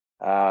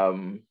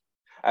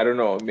I don't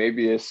know,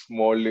 maybe a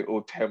small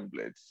little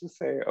template to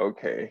say,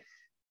 okay,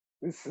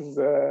 this is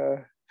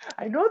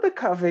I know the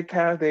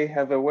KVK, they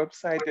have a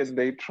website and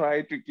they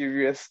try to give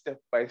you a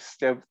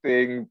step-by-step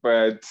thing,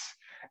 but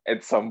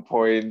at some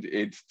point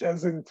it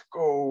doesn't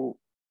go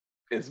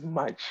as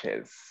much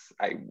as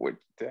I would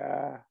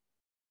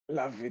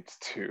love it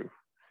to.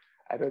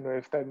 I don't know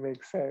if that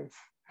makes sense.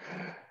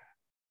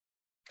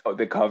 Oh,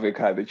 the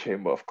KVK, the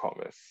Chamber of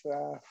Commerce,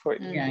 for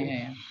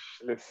English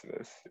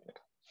listeners. Yeah.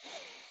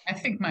 I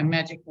think my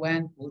magic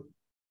wand would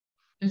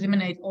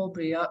eliminate all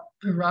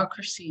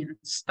bureaucracy and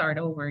start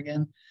over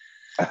again.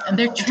 And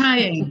they're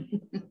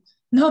trying.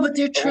 No, but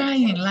they're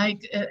trying.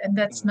 And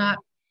that's not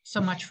so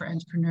much for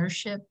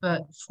entrepreneurship,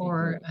 but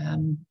for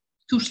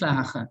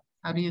toeslagen.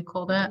 How do you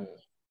call that?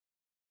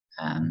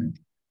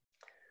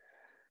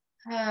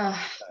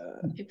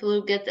 People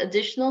who get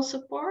additional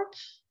support.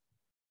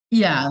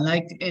 Yeah,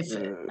 like if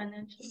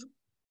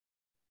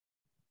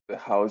the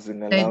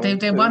housing allowance.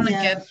 They want to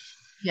get.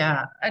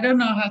 Yeah, I don't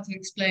know how to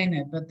explain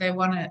it, but they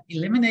want to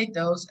eliminate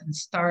those and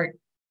start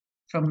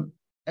from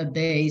a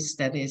base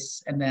that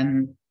is, and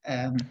then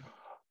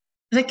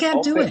they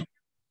can't do it.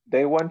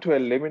 They want to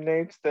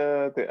eliminate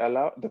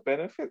the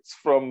benefits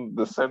from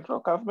the central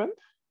government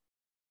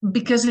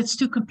because it's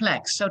too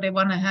complex. So they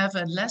want to have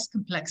a less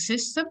complex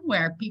system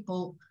where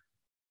people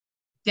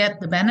get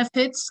the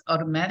benefits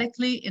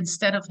automatically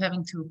instead of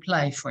having to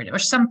apply for it or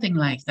something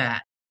like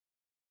that.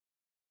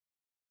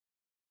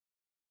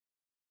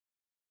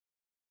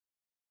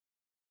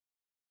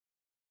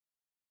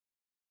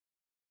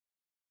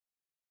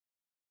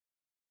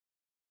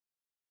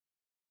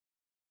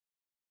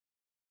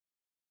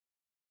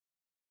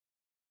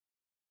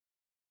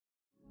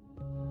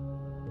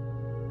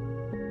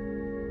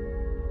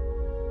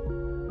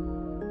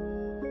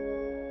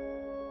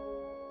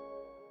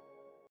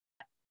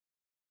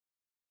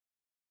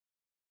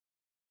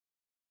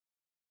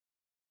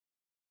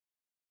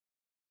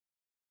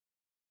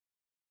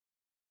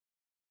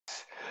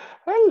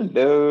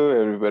 Hello,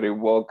 everybody.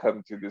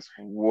 Welcome to this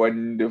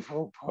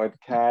wonderful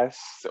podcast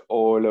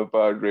all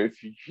about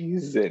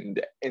refugees and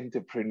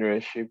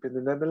entrepreneurship in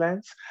the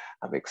Netherlands.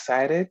 I'm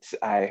excited.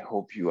 I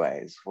hope you are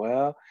as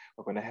well.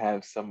 We're going to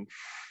have some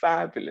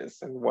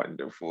fabulous and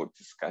wonderful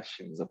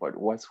discussions about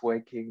what's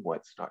working,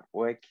 what's not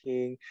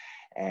working.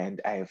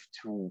 And I have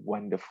two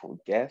wonderful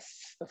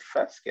guests. The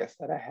first guest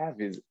that I have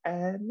is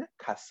Ann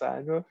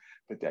Cassano,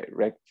 the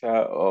director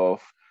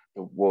of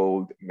the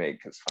World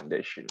Makers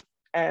Foundation.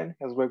 And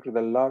has worked with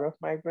a lot of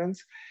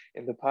migrants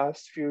in the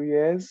past few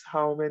years.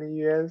 How many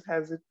years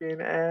has it been,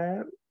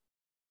 Anne?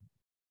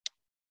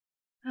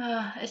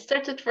 I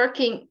started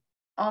working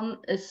on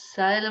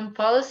asylum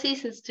policy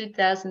since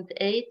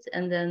 2008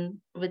 and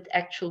then with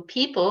actual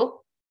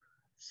people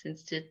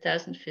since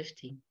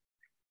 2015.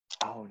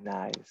 Oh,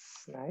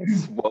 nice.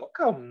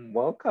 Welcome.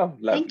 Lovely.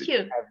 Thank you.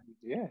 To have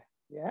you.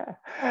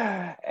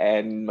 Yeah.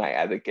 And my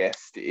other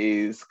guest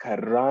is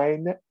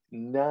Karijn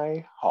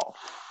Nijhoff.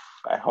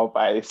 I hope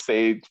I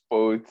say it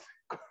both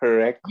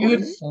correctly.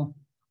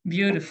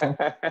 Beautiful.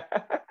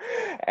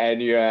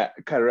 And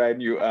Karijn,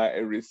 you are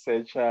a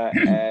researcher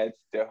at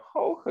the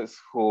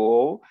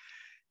Hogeschool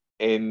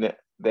in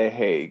The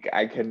Hague.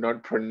 I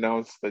cannot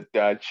pronounce the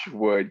Dutch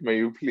word. May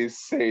you please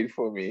say it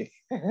for me?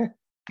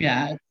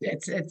 Yeah,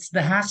 it's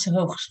the Haagse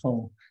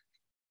Hogeschool.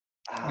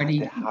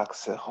 The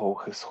Haagse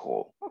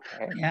Hogeschool.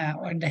 Okay. Yeah,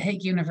 or the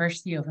Hague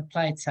University of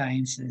Applied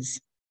Sciences.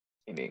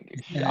 In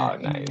English.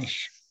 Nice.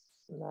 English.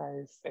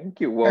 Nice. Thank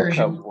you.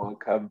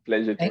 Welcome.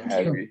 Pleasure to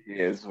have you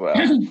here as well.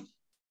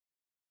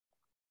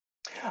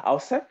 I'll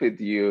start with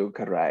you,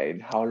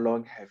 Karijn. How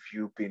long have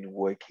you been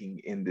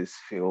working in this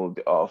field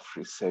of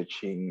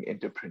researching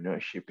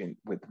entrepreneurship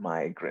with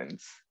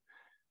migrants?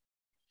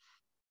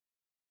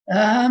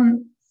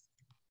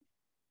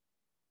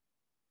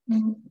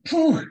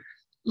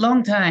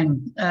 Long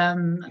time. I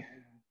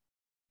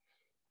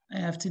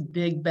have to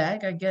dig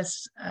back. I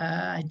guess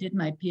I did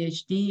my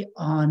PhD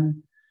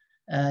on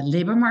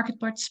labor market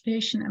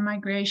participation and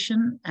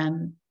migration.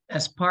 And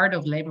as part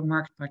of labor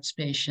market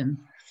participation,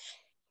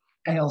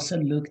 I also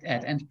looked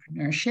at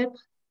entrepreneurship.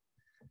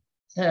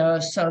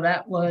 So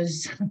that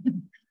was,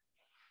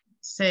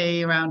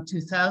 say, around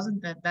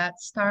 2000 that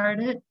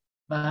started.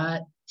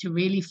 But to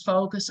really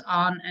focus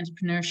on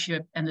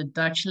entrepreneurship and the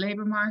Dutch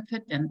labor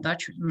market and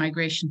Dutch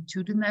migration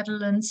to the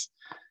Netherlands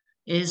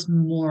is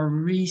more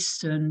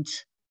recent,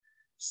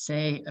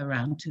 say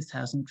around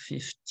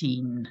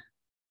 2015.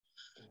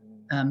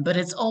 But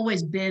it's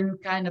always been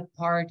kind of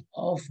part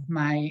of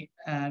my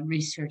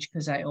research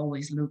because I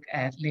always look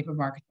at labor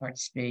market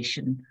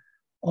participation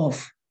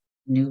of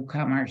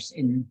newcomers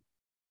in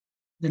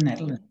the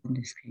Netherlands in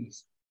this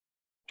case.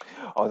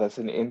 Oh, that's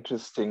an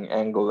interesting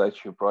angle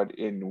that you brought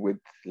in with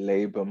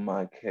labor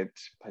market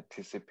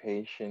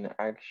participation.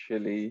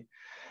 Actually,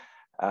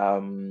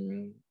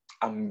 I'm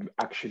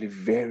actually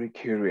very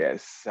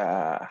curious.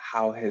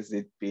 How has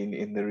it been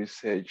in the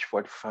research?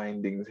 What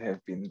findings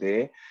have been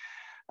there?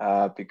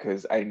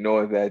 because I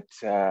know that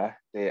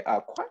there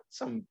are quite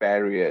some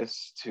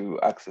barriers to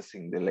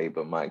accessing the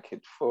labor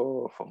market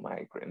for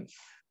migrants.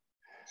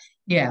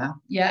 Yeah,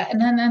 yeah, and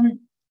then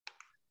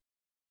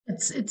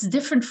it's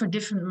different for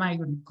different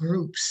migrant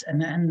groups,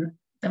 and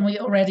then we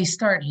already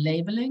start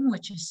labeling,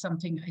 which is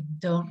something I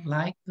don't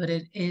like, but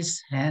it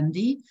is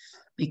handy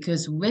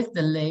because with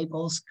the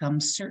labels come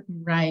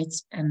certain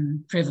rights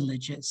and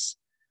privileges.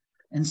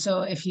 And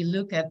so if you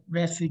look at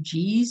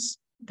refugees,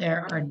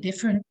 there are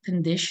different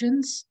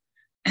conditions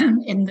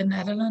in the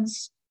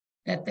Netherlands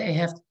that they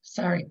have,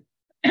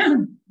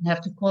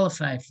 have to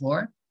qualify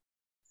for.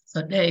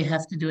 So they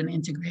have to do an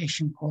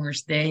integration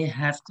course, they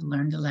have to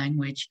learn the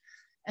language,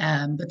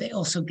 but they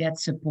also get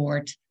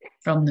support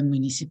from the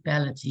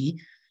municipality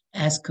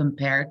as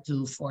compared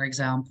to, for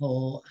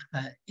example,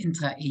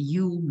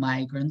 intra-EU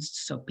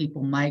migrants, so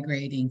people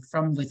migrating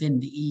from within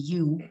the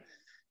EU,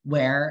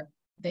 where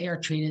they are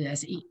treated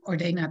as, or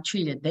they're not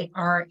treated, they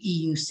are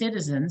EU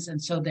citizens, and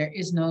so there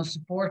is no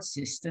support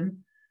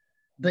system,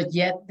 but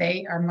yet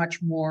they are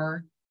much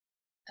more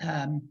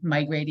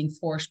migrating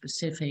for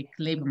specific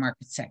labor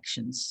market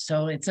sections.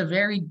 So it's a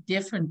very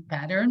different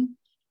pattern,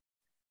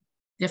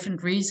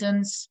 different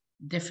reasons,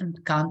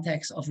 different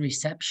context of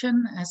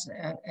reception,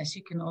 as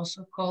you can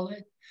also call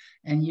it.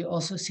 And you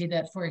also see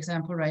that, for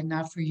example, right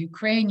now for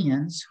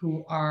Ukrainians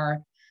who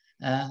are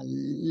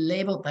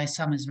labeled by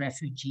some as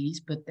refugees,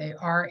 but they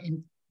are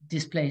in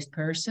displaced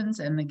persons.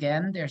 And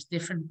again, there's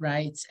different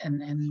rights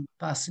and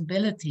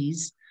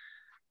possibilities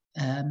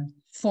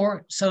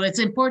so it's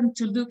important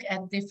to look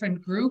at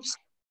different groups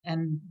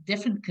and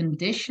different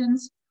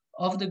conditions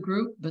of the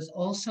group, but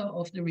also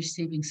of the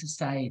receiving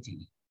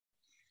society.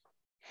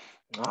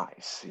 I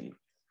see.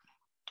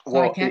 So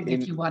well, I can't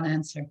give you one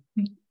answer.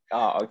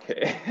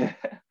 Okay.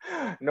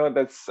 No,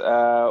 that's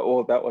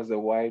that was a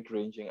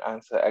wide-ranging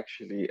answer,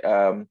 actually.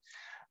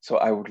 So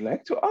I would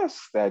like to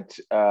ask that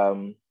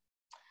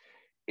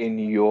in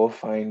your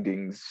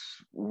findings,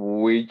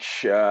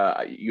 which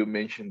you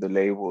mentioned the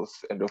labels,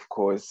 and of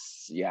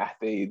course, yeah,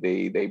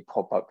 they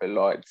pop up a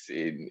lot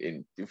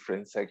in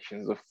different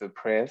sections of the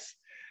press.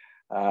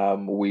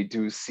 We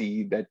do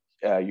see that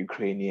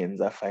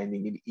Ukrainians are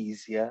finding it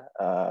easier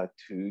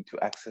to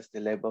access the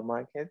labor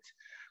market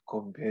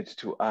compared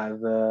to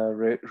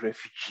other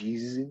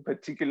refugees in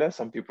particular.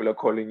 Some people are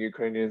calling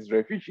Ukrainians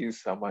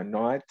refugees, some are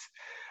not.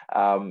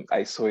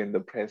 I saw in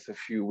the press a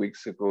few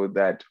weeks ago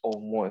that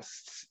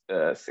almost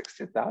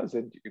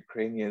 60,000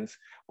 Ukrainians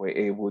were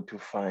able to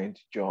find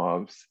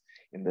jobs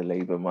in the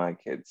labor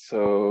market.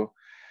 So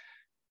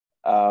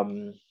I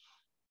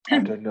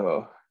don't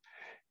know.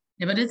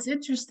 Yeah, but it's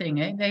interesting.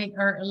 They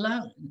are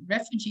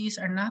refugees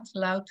are not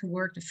allowed to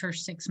work the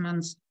first 6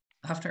 months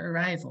after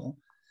arrival.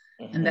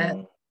 Mm-hmm. And that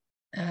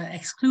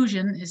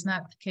exclusion is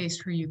not the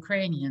case for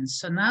Ukrainians.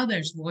 So now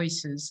there's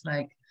voices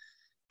like,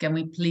 can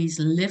we please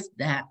lift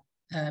that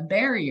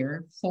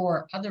barrier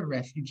for other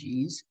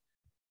refugees?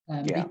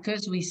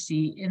 Because we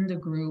see in the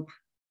group,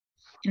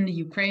 in the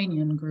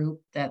Ukrainian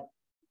group, that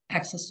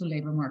access to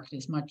labor market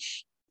is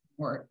much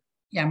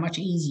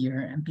easier,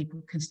 and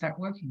people can start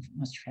working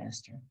much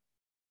faster.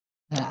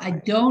 I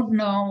don't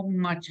know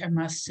much, I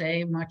must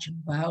say,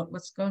 about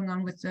what's going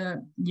on with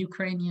the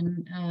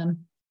Ukrainian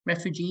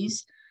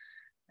refugees,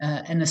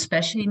 and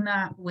especially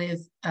not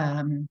with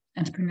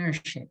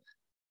entrepreneurship.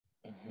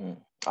 Mm-hmm.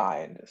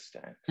 I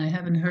understand. I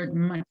haven't heard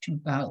much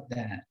about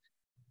that.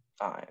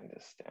 I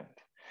understand.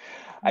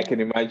 I can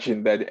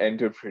imagine that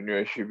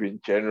entrepreneurship in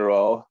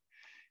general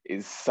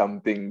is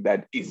something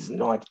that is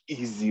not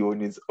easy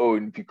on its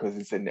own because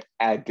it's an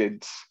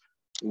added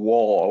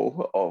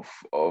wall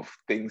of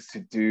things to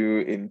do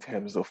in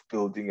terms of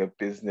building a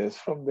business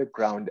from the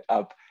ground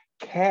up.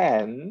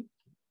 Can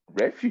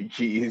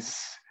refugees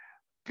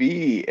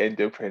be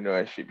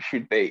entrepreneurship?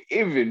 Should they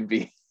even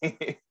be?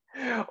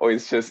 Or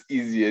it's just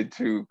easier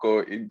to go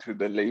into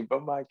the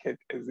labor market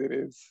as it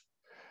is?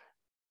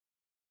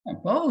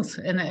 Both.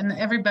 And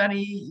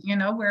everybody,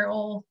 we're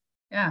all,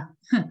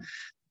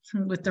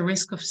 with the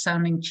risk of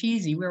sounding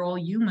cheesy, we're all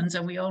humans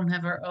and we all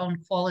have our own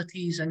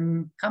qualities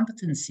and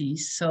competencies.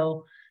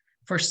 So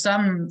for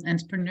some,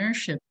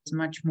 entrepreneurship is a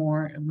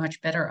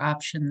much better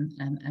option.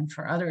 And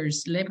for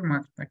others, labor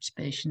market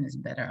participation is a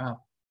better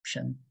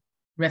option.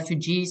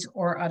 Refugees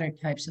or other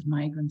types of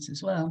migrants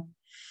as well.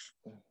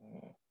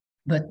 Mm-hmm.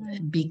 But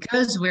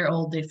because we're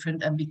all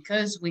different and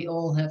because we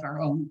all have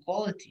our own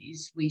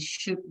qualities, we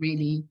should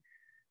really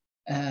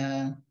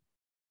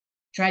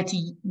try to,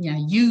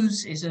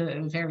 use is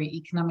a very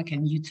economic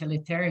and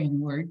utilitarian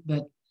word,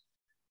 but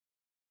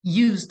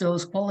use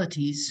those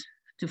qualities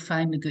to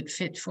find a good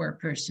fit for a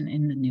person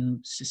in the new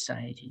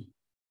society.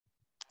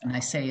 And I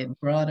say it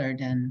broader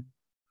than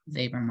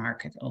labor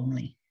market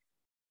only.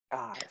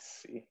 I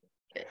see.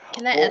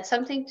 Can I add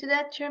something to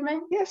that,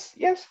 Jermaine? Yes,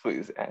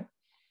 please, Anne.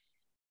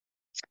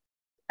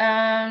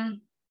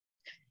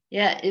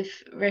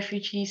 If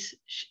refugees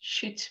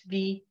should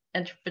be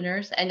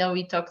entrepreneurs. I know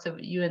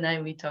you and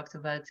I talked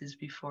about this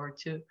before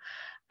too.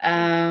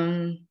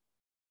 I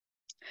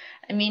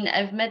mean,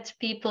 I've met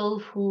people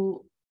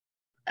who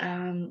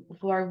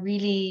who are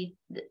really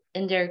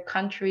in their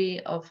country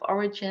of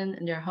origin,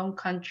 in their home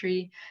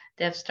country.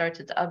 They have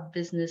started up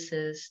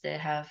businesses. They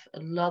have a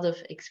lot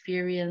of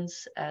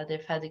experience.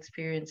 They've had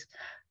experience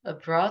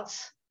abroad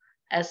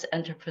as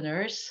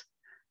entrepreneurs.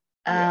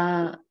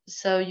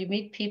 So you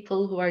meet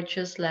people who are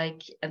just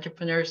like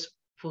entrepreneurs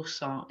pour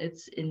sang.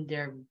 It's in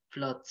their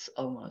blood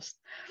almost.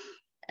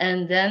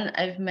 And then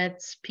I've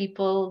met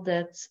people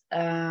that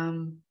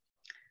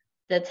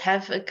that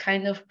have a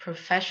kind of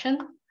profession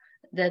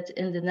that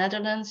in the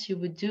Netherlands you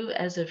would do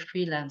as a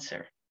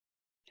freelancer.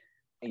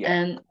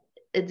 And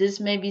it is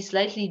maybe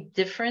slightly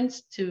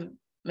different to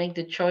make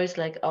the choice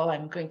like, oh,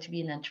 I'm going to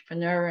be an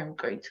entrepreneur. I'm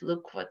going to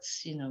look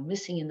what's,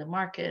 missing in the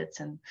market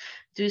and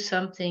do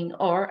something.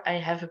 Or I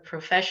have a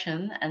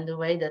profession, and the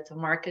way that the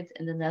market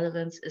in the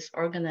Netherlands is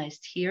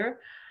organized here,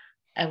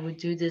 I would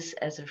do this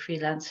as a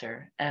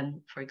freelancer.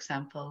 And for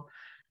example,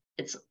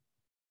 it's,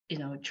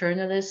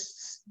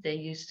 journalists, they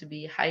used to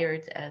be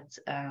hired at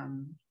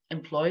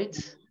employed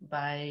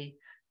by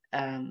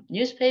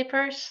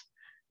newspapers.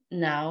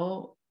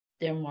 Now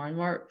they're more and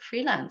more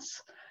freelance.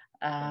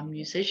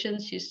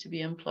 Musicians used to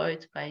be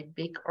employed by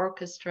big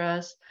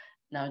orchestras.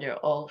 Now they're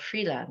all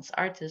freelance.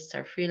 Artists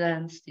are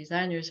freelance.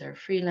 Designers are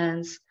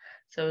freelance.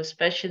 So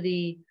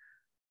especially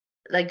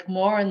like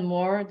more and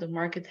more, the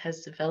market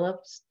has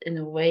developed in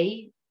a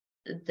way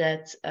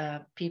that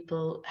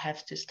people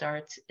have to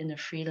start in a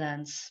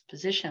freelance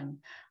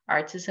position.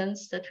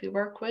 Artisans that we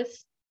work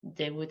with,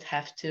 they would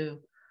have to,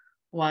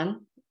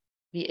 one,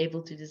 be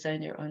able to design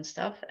their own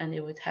stuff, and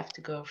they would have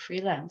to go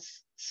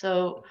freelance.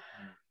 So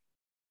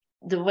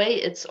the way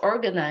it's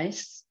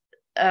organized,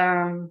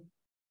 it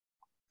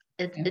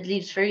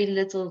leaves very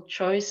little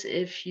choice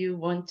if you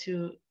want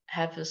to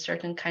have a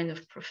certain kind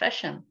of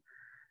profession.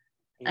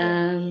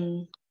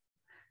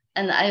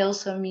 And I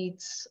also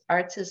meet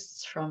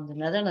artists from the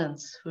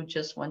Netherlands who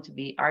just want to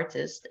be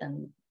artists,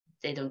 and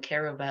they don't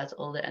care about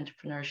all the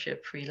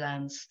entrepreneurship,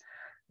 freelance,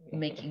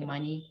 making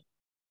money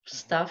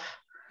stuff,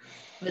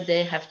 but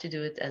they have to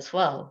do it as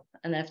well.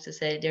 And I have to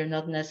say, they're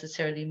not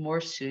necessarily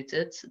more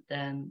suited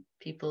than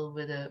people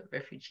with a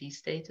refugee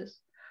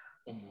status.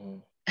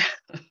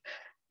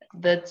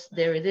 But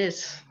there it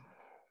is.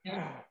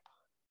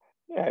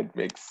 Yeah, it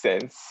makes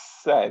sense.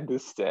 I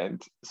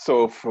understand.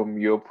 So, from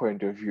your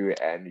point of view,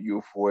 and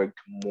you've worked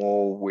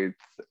more with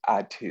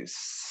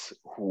artists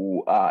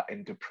who are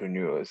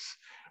entrepreneurs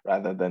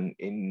rather than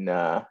in,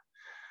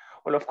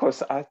 well, of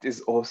course, art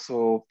is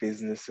also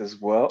business as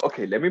well.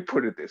 Okay, let me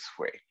put it this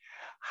way.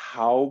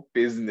 How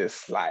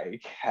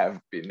business-like have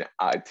been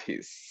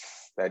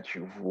artists that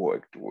you've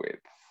worked with?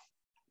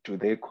 Do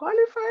they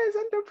qualify as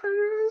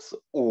entrepreneurs,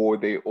 or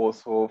they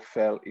also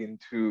fell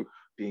into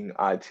being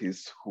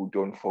artists who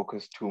don't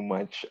focus too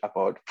much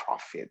about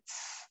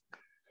profits?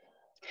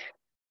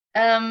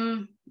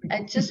 I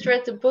just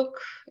read the book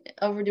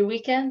over the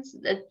weekend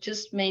that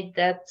just made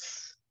that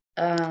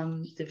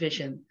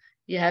division.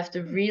 You have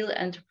the real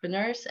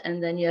entrepreneurs,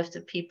 and then you have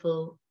the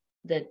people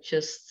that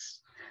just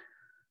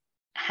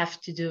have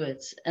to do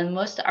it. And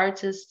most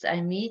artists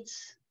I meet,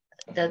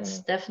 that's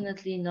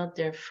definitely not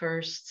their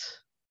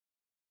first,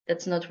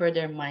 that's not where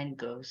their mind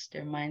goes.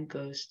 Their mind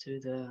goes to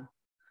the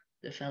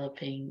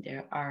developing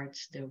their art,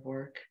 their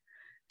work,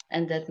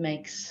 and that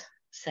makes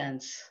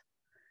sense.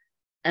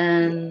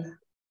 And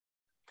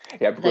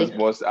because like,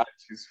 most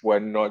artists were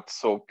not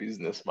so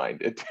business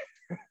minded.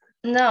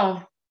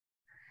 No.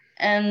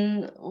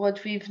 And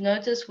what we've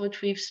noticed,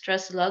 what we've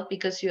stressed a lot,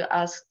 because you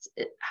asked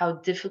how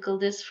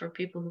difficult it is for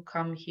people who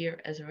come here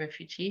as a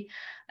refugee,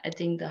 I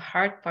think the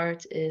hard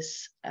part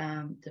is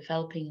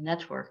developing a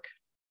network.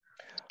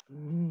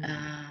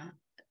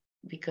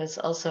 Because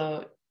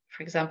also,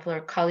 for example,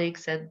 our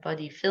colleagues at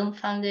Body Film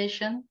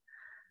Foundation,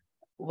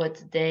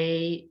 what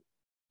they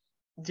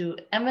do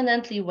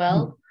eminently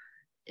well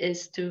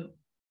is to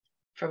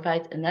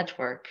provide a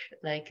network.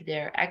 Like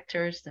they're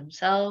actors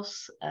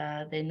themselves,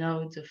 they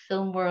know the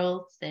film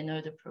world, they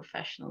know the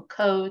professional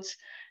codes,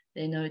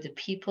 they know the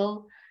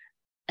people,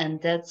 and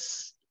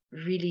that's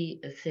really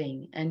a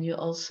thing. And you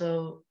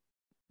also,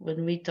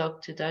 when we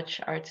talk to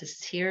Dutch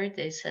artists here,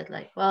 they said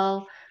like,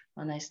 well,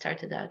 when I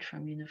started out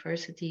from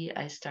university,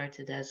 I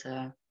started as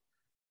a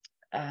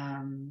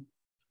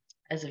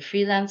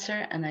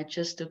freelancer, and I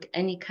just took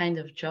any kind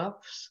of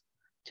jobs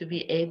to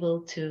be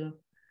able to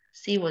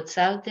see what's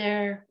out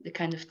there, the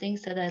kind of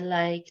things that I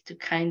like, to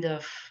kind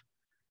of,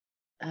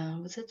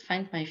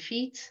 find my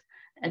feet,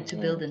 and to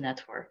build a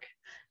network.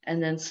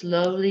 And then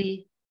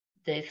slowly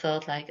they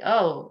thought like,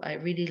 oh, I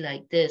really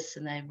like this,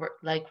 and I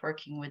like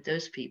working with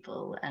those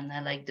people, and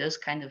I like those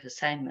kind of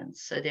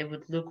assignments. So they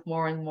would look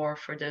more and more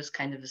for those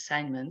kind of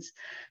assignments.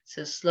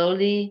 So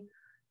slowly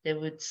they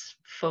would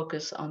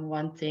focus on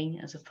one thing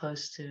as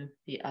opposed to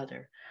the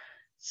other.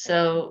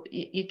 So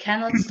you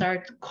cannot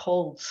start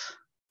cold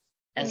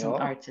as an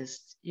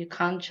artist. You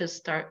can't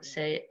just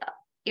say,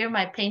 here are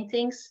my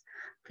paintings,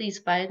 please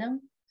buy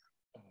them.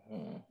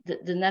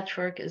 The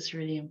network is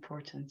really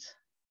important.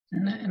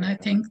 And I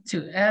think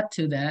to add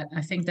to that,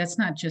 I think that's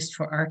not just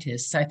for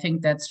artists. I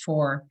think that's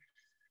for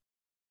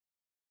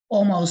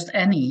almost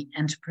any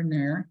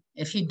entrepreneur,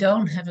 if you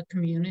don't have a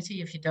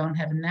community, if you don't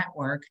have a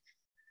network,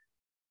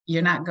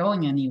 you're not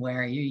going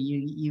anywhere.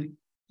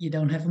 You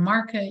don't have a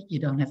market, you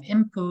don't have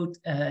input,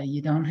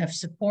 you don't have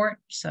support.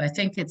 So I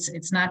think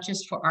it's not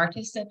just for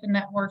artists that the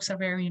networks are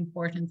very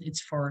important.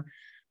 It's for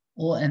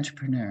all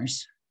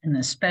entrepreneurs, and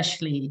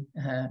especially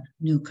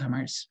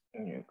newcomers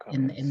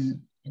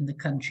in the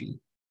country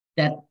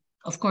that,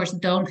 of course,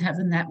 don't have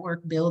a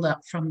network build up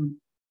from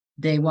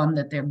day one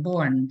that they're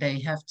born. They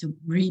have to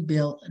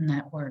rebuild a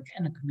network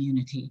and a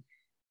community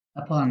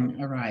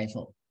upon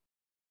arrival.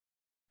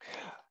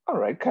 All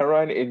right,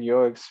 Karijn, in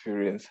your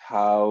experience,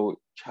 how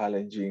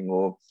challenging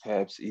or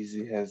perhaps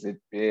easy has it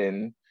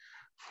been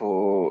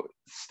for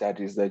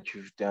studies that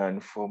you've done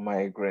for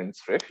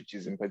migrants,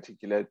 refugees in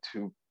particular,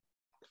 to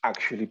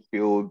actually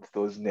rebuild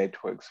those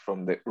networks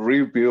from the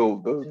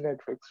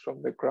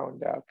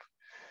ground up?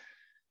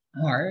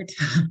 Hard.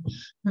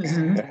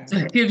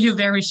 To give you a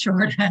very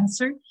short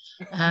answer.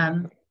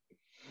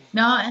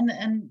 No,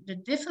 and the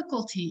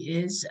difficulty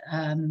is,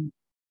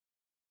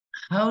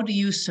 how do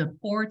you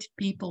support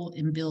people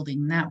in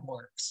building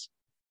networks?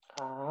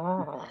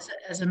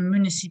 As a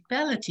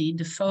municipality,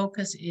 the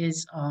focus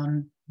is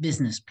on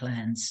business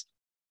plans.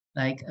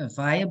 Like a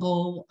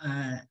viable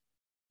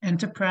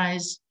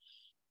enterprise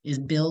is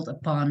built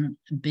upon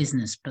a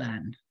business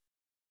plan.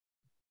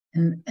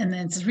 And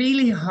it's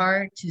really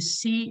hard to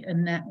see a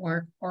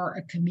network or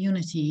a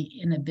community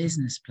in a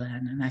business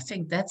plan. And I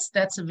think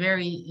that's a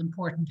very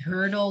important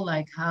hurdle.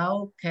 Like,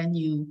 how can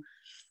you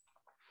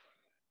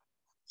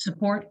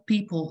support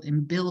people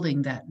in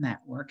building that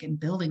network and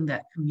building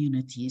that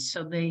community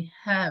so they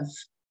have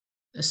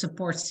a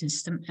support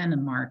system and a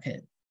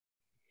market?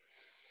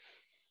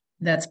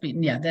 That's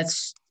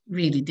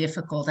really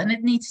difficult, and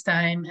it needs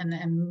time, and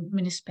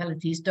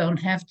municipalities don't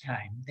have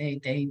time.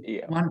 They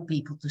want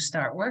people to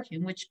start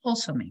working, which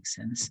also makes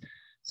sense.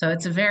 So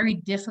it's a very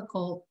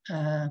difficult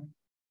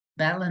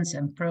balance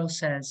and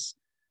process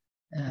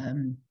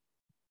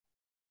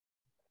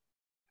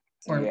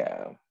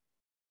for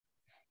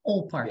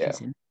all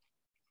parties.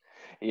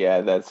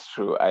 Yeah, that's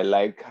true. I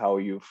like how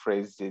you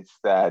phrased it,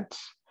 that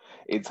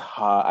it's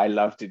hard. I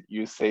loved it.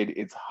 You said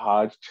it's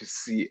hard to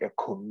see a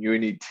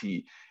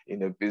community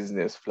in a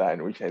business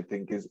plan, which I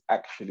think is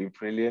actually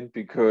brilliant,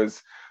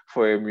 because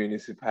for a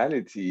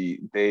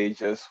municipality, they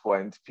just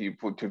want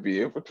people to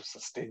be able to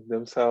sustain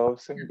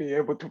themselves and be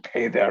able to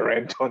pay their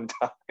rent on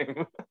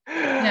time.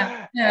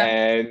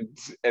 And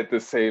at the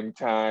same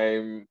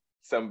time,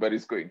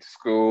 somebody's going to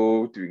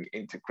school, doing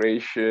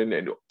integration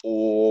and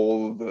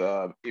all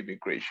the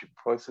immigration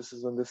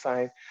processes on the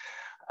side.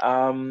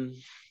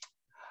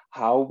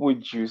 How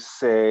would you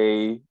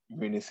say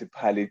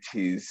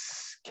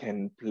municipalities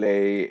can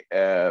play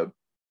a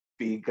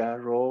bigger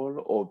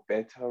role or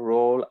better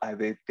role? Are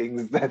there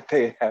things that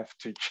they have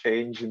to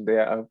change in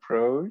their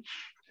approach?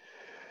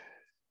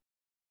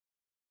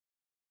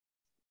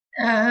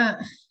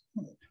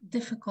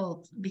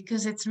 Difficult,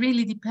 because it's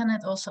really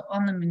dependent also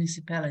on the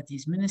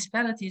municipalities.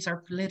 Municipalities are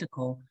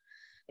political.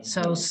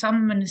 So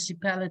some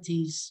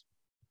municipalities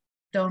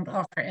don't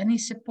offer any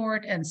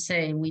support and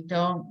say, we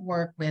don't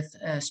work with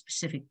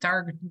specific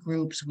target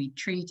groups. We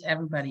treat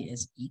everybody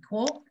as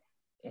equal,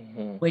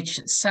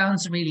 which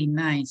sounds really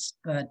nice,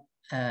 but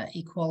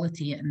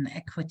equality and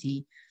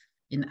equity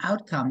in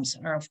outcomes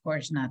are, of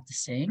course, not the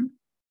same.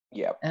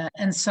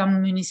 And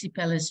some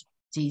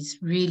municipalities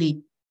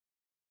really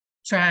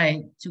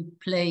try to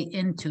play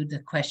into the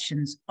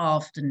questions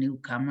of the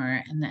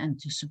newcomer and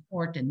to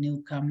support the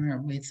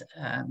newcomer with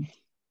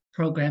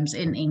programs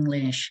in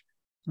English,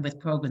 with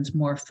programs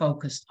more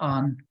focused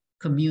on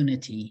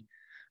community.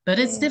 But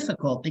it's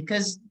difficult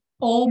because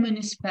all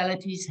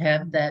municipalities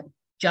have that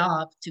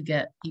job to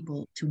get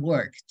people to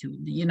work, to,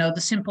 you know,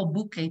 the simple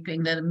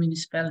bookkeeping that a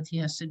municipality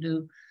has to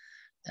do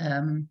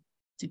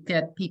to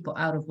get people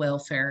out of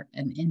welfare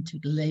and into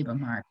the labor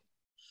market.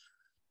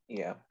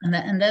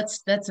 And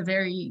that's a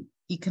very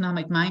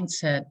economic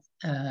mindset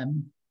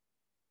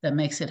that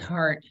makes it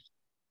hard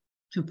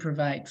to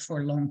provide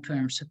for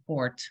long-term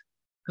support,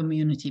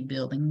 community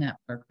building,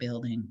 network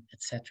building,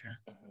 etc.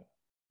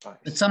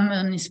 But some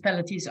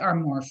municipalities are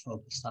more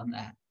focused on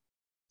that,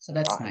 so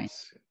that's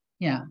nice.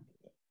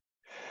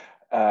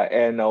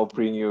 And I'll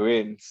bring you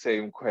in.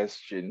 Same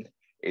question.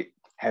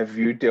 Have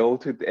you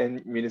dealt with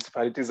any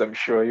municipalities? I'm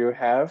sure you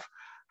have.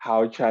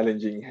 How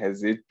challenging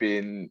has it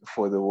been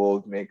for the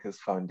World Makers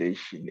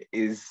Foundation?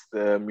 Is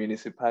the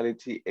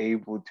municipality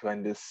able to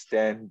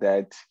understand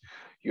that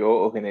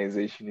your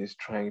organization is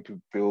trying to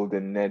build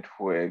a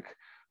network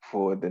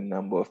for the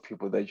number of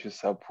people that you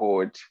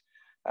support?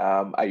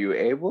 Are you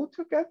able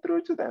to get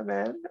through to them,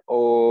 man?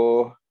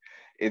 Or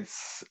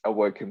it's a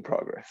work in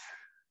progress?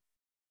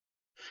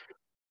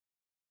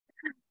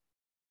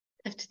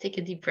 I have to take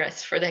a deep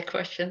breath for that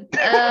question.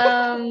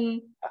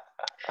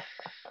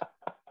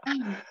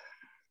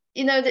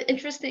 You know, the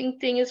interesting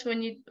thing is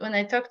when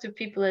I talk to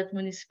people at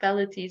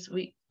municipalities,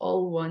 we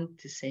all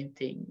want the same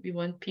thing. We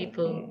want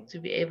people to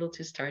be able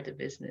to start a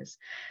business.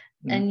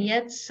 And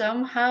yet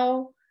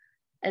somehow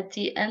at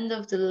the end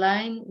of the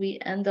line, we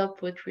end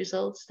up with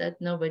results that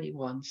nobody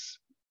wants.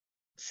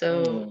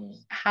 So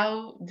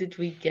how did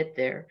we get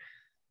there?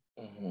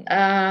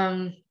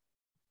 I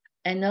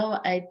know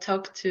I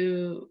talked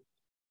to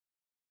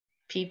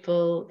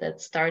people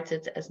that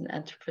started as an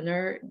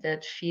entrepreneur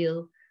that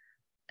feel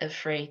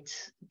afraid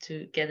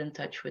to get in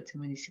touch with the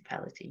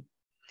municipality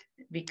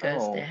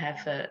because they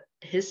have a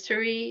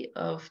history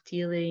of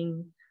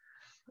dealing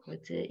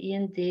with the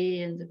END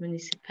and the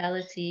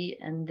municipality,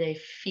 and they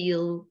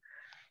feel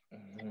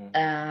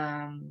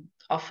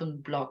often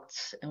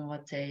blocked in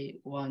what they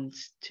want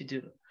to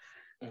do.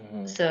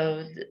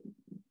 So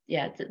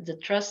the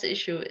trust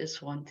issue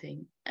is one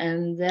thing.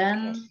 And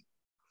then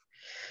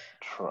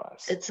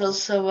trust. It's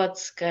also what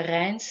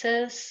Karijn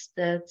says,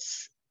 that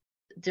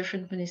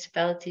different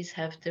municipalities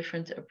have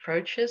different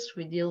approaches.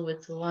 We deal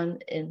with the one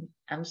in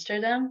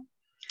Amsterdam.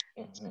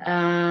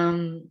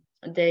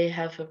 They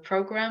have a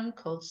program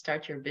called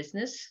Start Your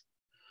Business.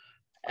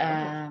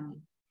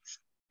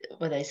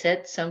 What I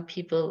said, some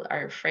people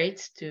are afraid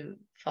to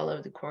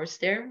follow the course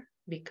there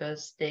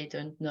because they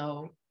don't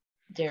know,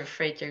 they're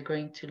afraid they're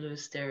going to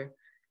lose their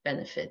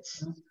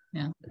benefits.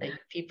 Like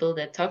people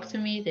that talk to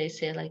me, they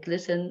say like,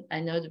 listen,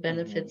 I know the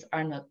benefits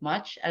are not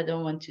much. I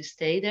don't want to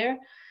stay there.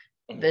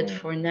 But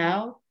for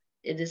now,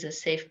 it is a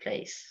safe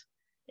place.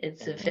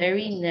 It's a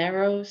very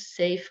narrow,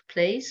 safe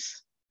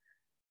place,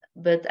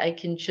 but I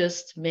can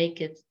just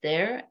make it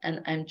there.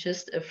 And I'm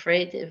just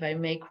afraid if I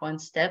make one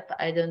step,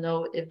 I don't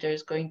know if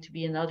there's going to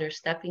be another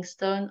stepping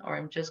stone or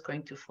I'm just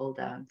going to fall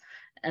down.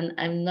 And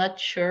I'm not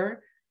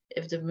sure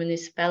if the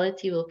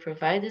municipality will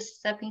provide a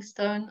stepping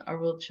stone or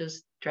will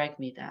just drag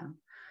me down.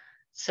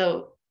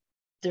 So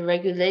the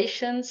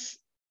regulations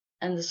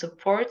and the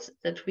support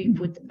that we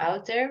put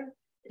out there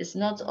is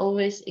not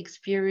always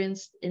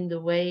experienced in the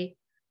way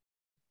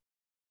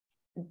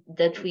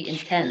that we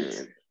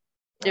intend.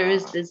 There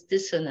is this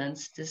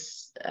dissonance,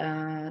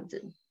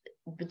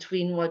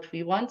 between what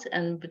we want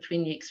and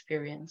between the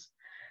experience.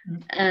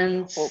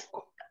 And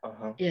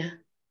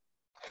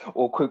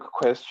Well, quick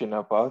question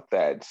about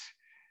that.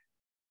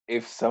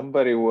 If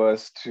somebody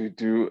was to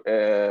do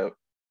a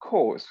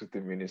course with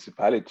the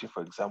municipality,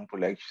 for example,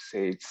 like you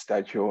say,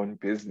 start your own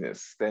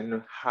business,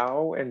 then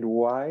how and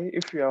why,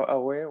 if you are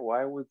aware,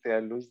 why would they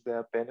lose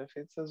their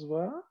benefits as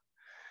well?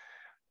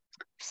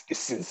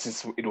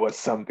 Since it was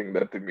something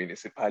that the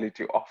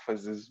municipality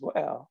offers as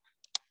well.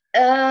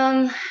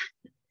 The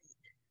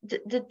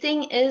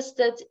thing is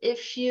that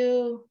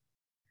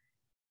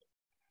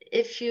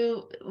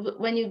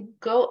when you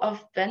go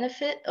off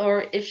benefit,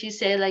 or if you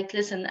say like,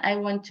 listen, I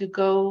want to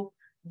go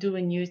do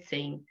a new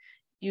thing,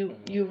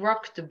 you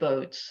rock the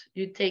boat,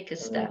 you take a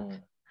step.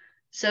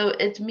 So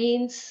it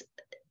means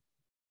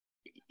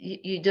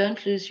you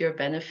don't lose your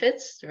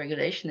benefits. The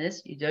regulation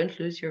is you don't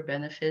lose your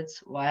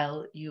benefits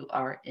while you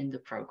are in the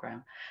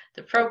program.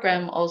 The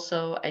program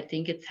also, I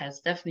think it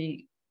has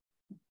definitely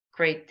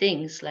great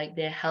things, like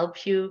they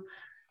help you.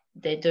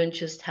 They don't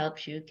just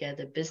help you get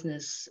a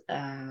business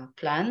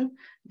plan.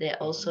 They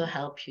also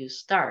help you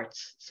start.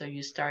 So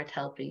you start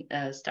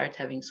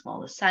having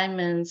small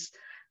assignments.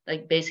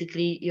 Like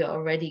basically you're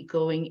already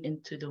going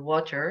into the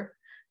water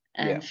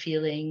and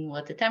feeling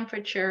what the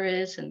temperature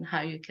is and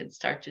how you can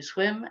start to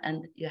swim,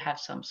 and you have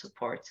some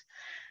support.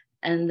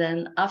 And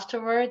then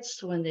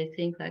afterwards, when they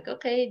think like,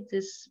 okay,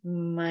 this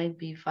might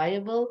be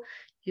viable,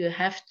 you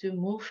have to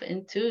move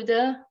into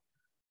the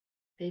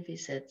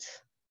babysit,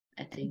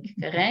 I think.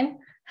 Karijn,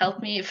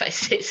 help me if I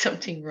say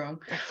something wrong,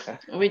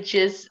 which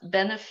is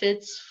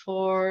benefits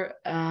for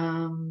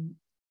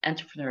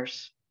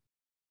entrepreneurs.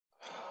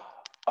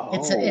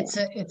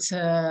 It's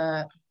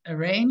a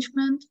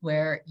arrangement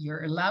where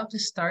you're allowed to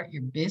start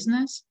your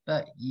business,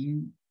 but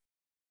you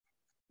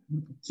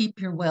keep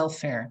your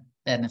welfare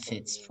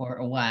benefits for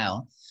a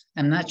while.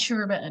 I'm not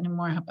sure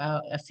anymore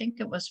about, I think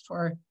it was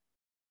for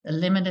a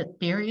limited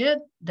period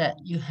that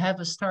you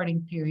have a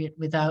starting period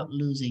without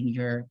losing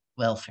your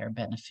welfare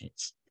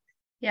benefits.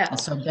 Yeah. And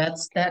so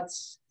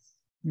that's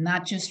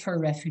not just for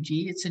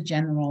refugee, it's a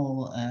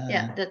general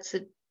that's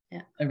it.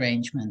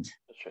 Arrangement.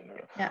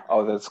 Yeah.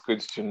 Oh, that's good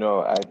to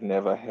know. I'd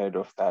never heard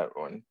of that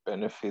one.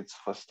 Benefits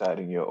for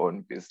starting your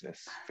own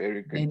business.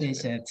 Very good. It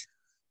is it.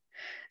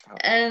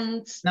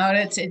 And no,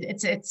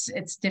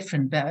 it's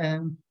different.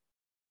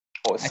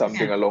 Or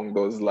something along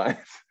those lines.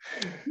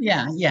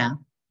 Yeah.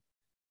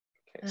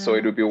 Okay. So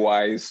it would be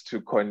wise to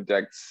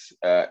contact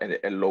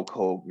a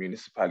local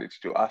municipality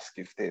to ask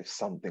if they have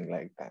something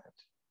like that.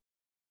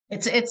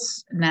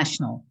 It's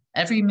national.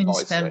 Every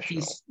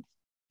municipality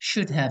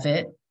should have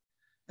it.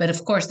 But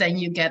of course, then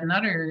you get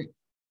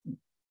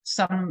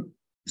some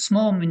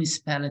small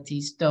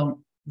municipalities don't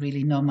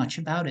really know much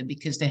about it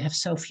because they have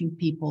so few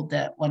people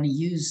that want to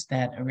use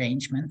that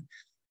arrangement.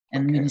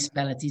 And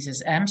municipalities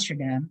as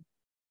Amsterdam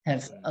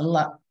have a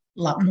lot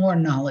more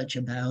knowledge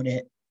about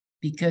it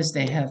because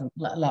they have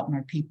a lot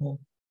more people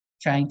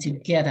trying to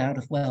get out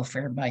of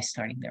welfare by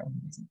starting their own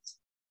business.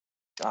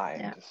 I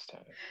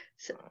understand.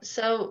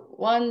 So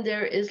one,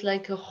 there is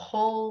like a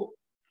whole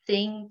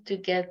thing to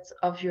get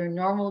of your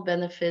normal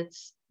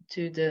benefits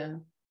to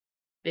the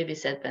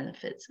babysit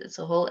benefits. It's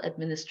a whole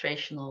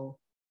administrational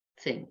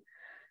thing,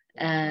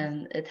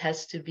 and it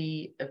has to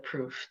be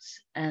approved.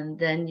 And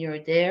then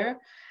you're there.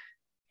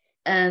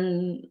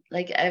 And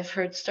like I've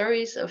heard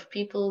stories of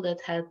people that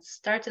had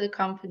started a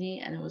company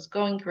and it was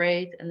going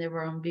great and they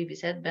were on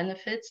BBZ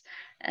benefits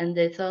and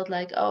they thought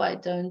like, oh,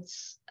 I'm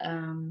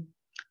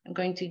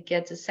going to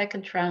get a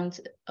second round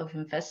of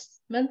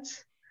investment.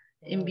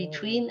 In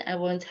between, I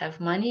won't have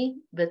money,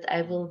 but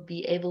I will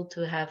be able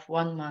to have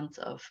 1 month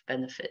of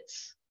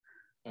benefits.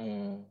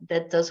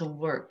 That doesn't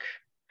work.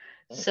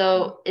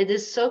 So it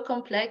is so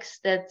complex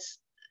that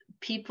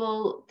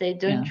people, they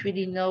don't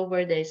really know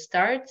where they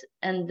start,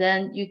 and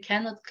then you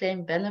cannot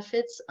claim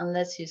benefits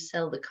unless you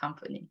sell the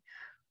company.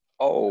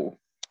 Oh.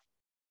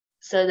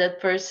 So that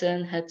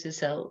person had to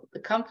sell the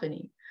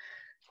company.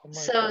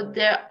 So God.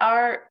 there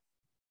are,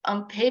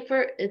 on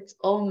paper, it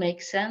all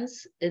makes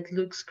sense. It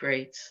looks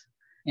great.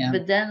 Yeah.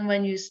 But then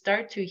when you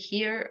start to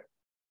hear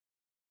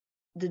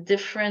the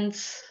different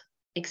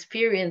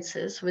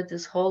experiences with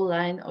this whole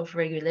line of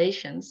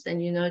regulations, then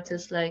you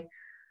notice like,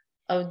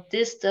 oh,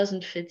 this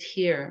doesn't fit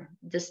here.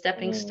 The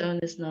stepping stone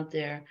is not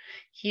there.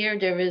 Here,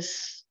 there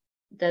is,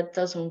 that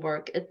doesn't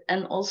work.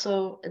 And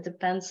also, it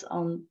depends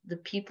on the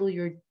people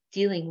you're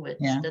dealing with.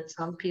 Yeah. That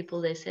some people,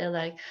 they say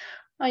like,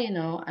 oh, you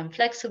know, I'm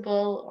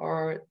flexible,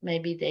 or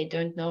maybe they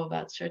don't know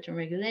about certain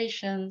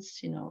regulations.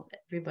 You know,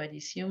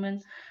 everybody's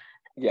human.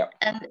 Yeah.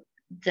 And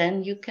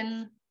then you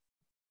can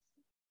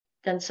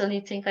then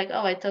suddenly think like,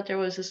 oh, I thought there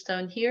was a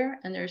stone here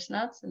and there's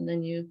not. And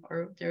then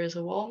or there is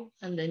a wall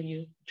and then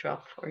you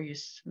drop or you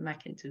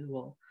smack into the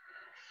wall.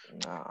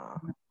 I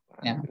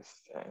Yeah.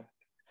 understand.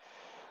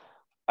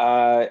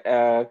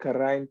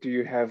 Karijn, do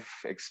you have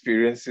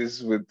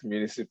experiences with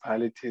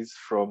municipalities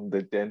from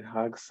the Den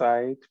Haag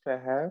side,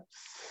 perhaps?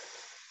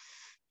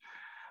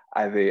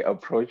 Are they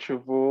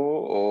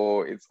approachable,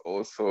 or it's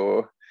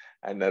also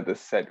another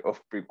set of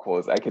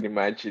prequels? I can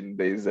imagine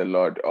there's a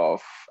lot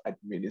of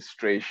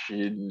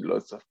administration,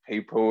 lots of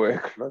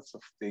paperwork, lots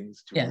of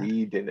things to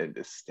read and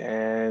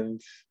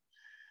understand.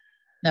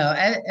 No,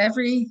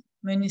 every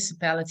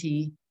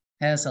municipality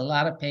has a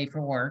lot of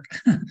paperwork,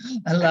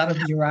 a lot of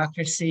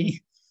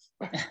bureaucracy,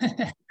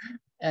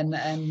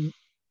 and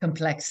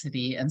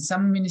complexity. And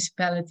some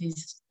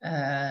municipalities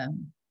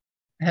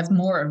have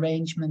more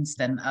arrangements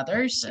than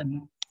others.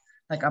 And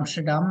like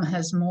Amsterdam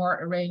has more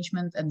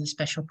arrangement and the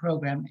special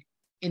program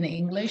in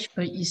English,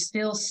 but you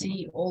still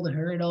see all the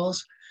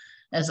hurdles.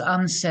 As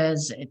Ann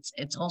says,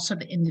 it's also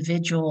the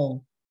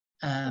individual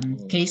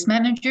case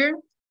manager.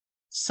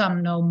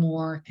 Some know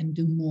more, can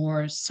do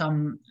more.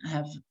 Some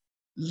have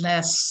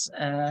less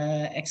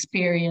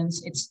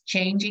experience. It's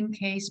changing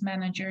case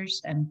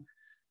managers, and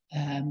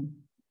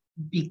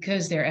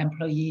because they're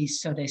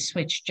employees, so they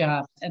switch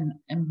jobs, and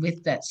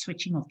with that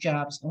switching of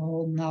jobs, the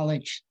whole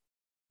knowledge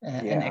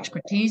and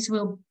expertise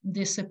will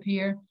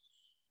disappear.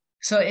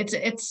 So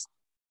it's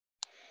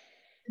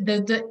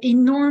the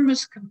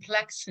enormous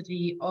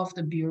complexity of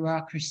the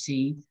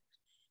bureaucracy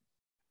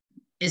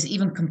is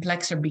even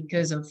complexer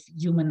because of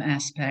human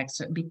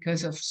aspects,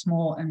 because of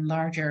small and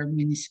larger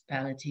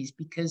municipalities,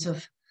 because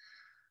of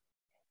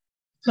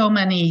so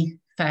many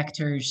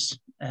factors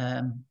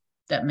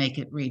that make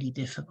it really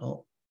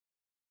difficult.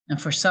 And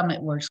for some,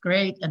 it works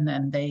great, and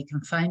then they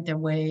can find their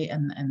way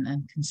and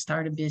can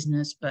start a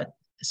business. But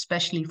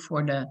especially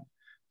for the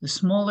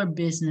smaller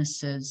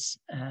businesses,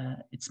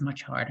 it's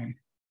much harder.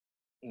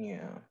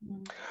 Yeah.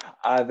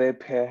 Are there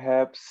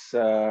perhaps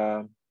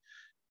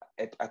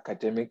at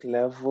academic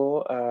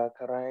level,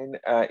 Karijn,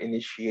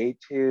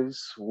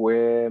 initiatives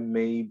where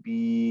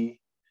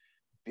maybe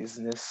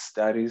business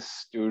studies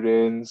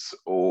students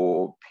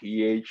or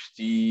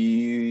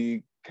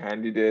PhD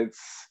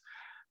candidates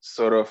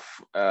sort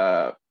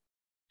of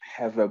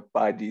have a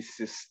buddy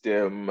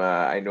system?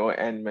 I know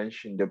Anne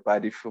mentioned the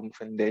Buddy Film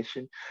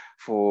Foundation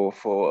for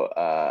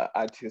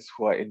artists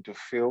who are into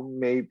film,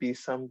 maybe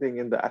something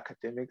in the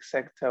academic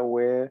sector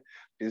where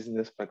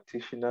business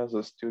practitioners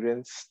or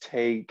students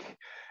take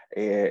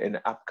an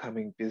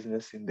upcoming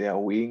business in their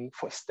wing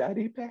for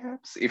study,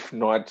 perhaps, if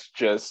not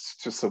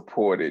just to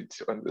support it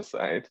on the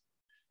side.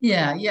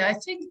 Yeah, I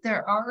think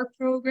there are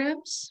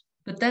programs,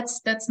 but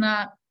that's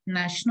not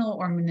national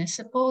or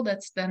municipal.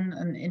 That's then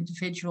an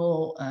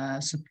individual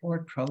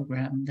support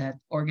program that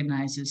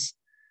organizes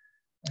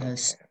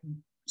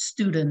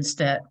students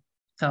that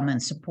come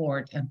and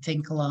support and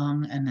think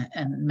along and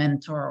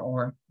mentor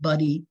or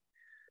buddy.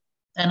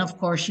 And of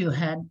course you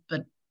had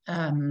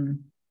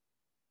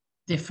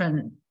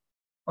different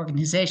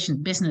organizations,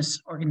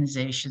 business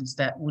organizations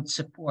that would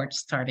support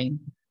starting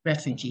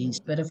refugees.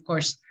 But of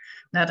course,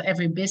 not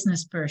every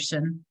business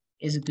person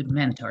is a good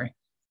mentor.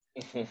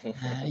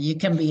 You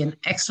can be an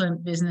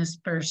excellent business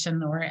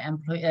person or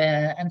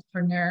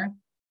entrepreneur,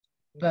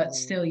 but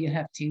still you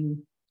have to,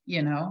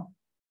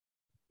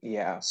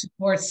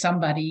 support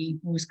somebody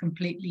who's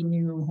completely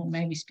new, who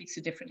maybe speaks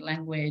a different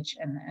language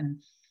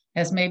and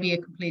has maybe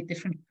a complete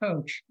different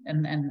approach.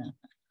 And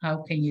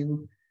how can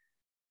you,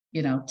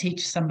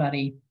 teach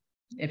somebody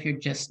if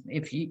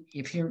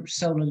you're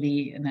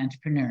solely an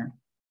entrepreneur?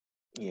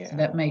 So Yeah.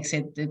 that makes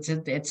it,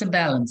 it's a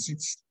balance.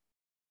 It's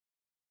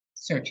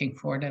searching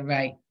for the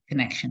right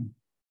connection.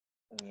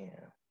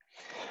 Yeah.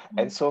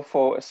 And so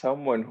for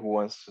someone who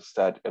wants to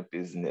start a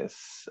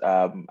business,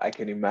 I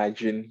can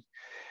imagine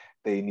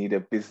they need a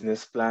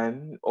business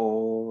plan,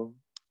 or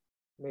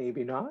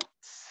maybe not.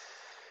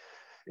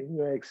 In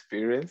your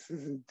experience,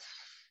 is it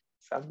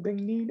something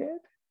needed?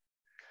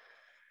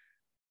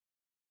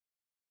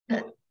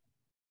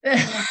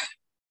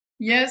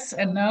 Yes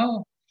and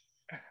no.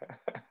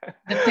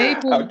 The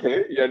paper,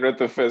 Okay, you're not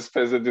the first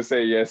person to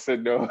say yes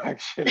and no,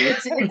 actually.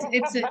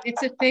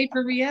 it's a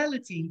paper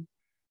reality.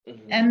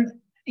 Mhm. And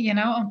you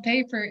know, on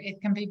paper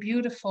it can be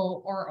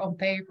beautiful, or on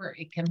paper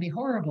it can be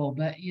horrible,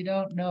 but you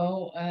don't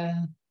know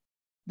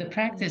the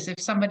practice. If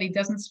somebody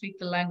doesn't speak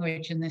the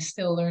language and is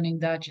still learning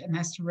Dutch and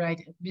has to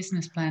write a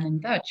business plan in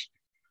Dutch,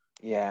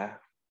 Yeah.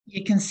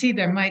 you can see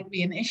there might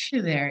be an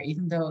issue there,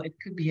 even though it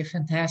could be a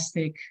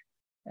fantastic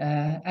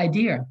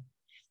idea.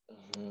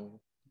 Mhm.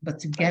 But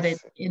to I get it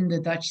see. in the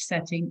Dutch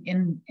setting,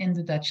 in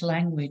the Dutch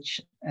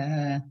language,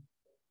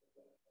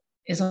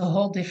 is a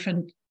whole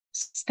different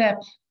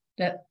step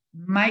that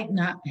might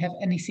not have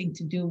anything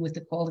to do with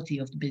the quality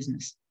of the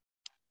business.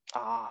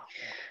 Ah,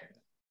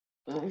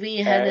 We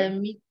had okay. a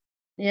meet,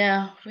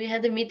 yeah, we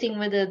had a meeting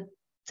with a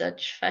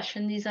Dutch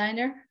fashion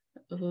designer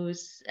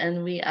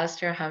and we asked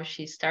her how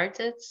she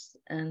started,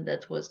 and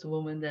that was the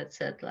woman that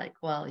said like,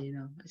 well, you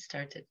know, I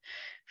started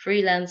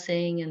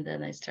freelancing, and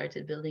then I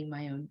started building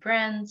my own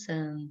brands,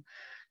 and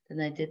then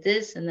I did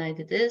this and I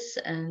did this,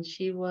 and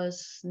she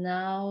was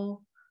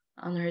now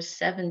on her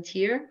 7th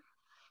year,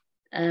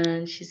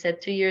 and she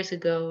said 2 years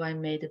ago I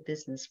made a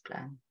business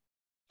plan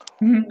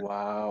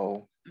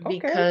Wow. Okay.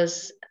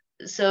 because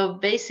so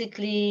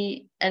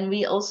basically, and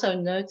we also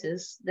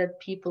notice that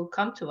people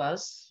come to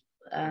us,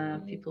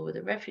 Mm, people with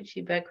a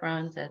refugee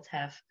background that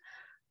have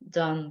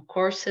done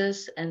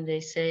courses, and they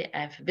say, I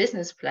have a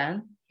business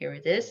plan, here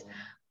it is, mm,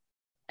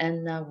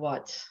 and now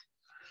what?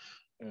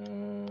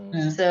 mm,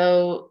 Yeah.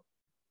 So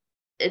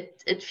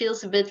it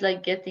feels a bit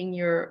like getting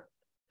your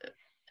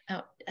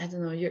I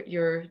don't know,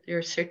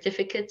 your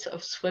certificate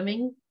of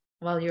swimming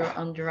while you're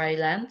on dry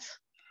land,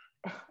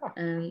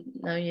 and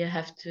now you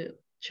have to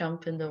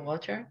jump in the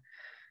water.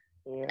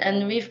 And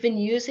yeah. we've been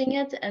using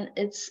it, and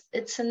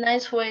it's a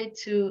nice way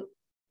to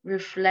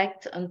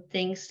reflect on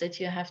things that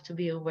you have to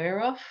be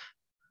aware of.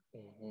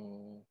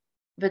 Mhm,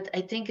 But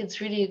I think it's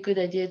really a good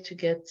idea to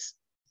get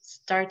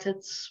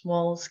started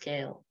small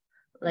scale.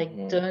 Like,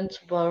 mhm. don't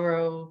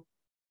borrow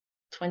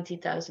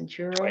 20,000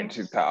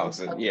 euros from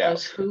 20,000. God Yeah.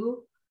 knows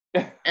who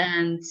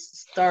and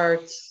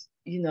start,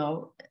 you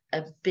know,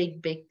 a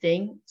big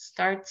thing.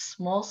 Start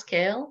small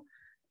scale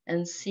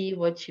and see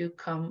what you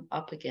come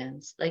up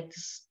against. Like,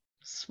 the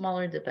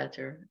smaller the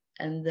better.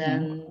 And Yeah.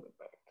 then,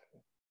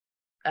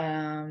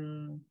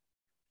 um,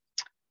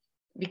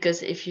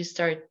 because if you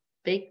start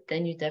big,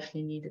 then you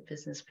definitely need a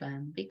business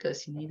plan,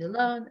 because you need a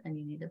loan and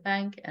you need a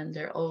bank, and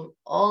there are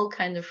all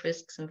kind of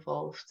risks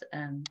involved.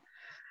 And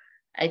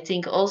I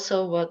think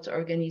also what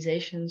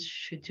organizations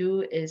should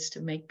do is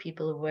to make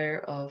people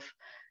aware of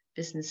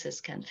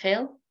businesses can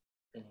fail,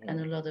 and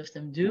a Mhm, lot of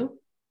them do,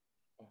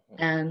 mhm,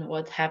 and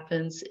what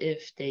happens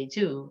if they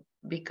do.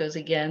 Because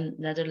again,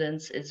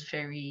 Netherlands is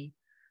very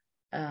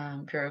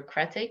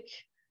bureaucratic,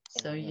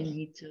 so you mhm.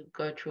 need to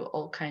go through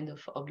all kind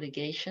of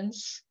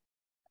obligations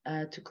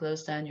to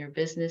close down your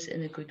business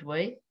in a good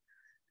way.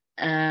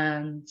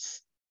 And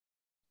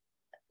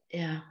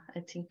yeah, I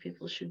think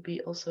people should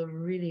be also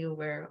really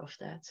aware of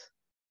that.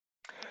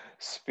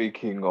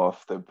 Speaking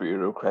of the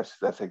bureaucracy,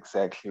 that's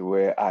exactly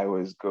where I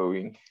was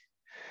going.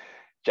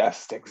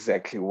 Just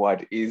exactly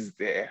what is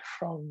there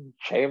from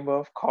Chamber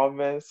of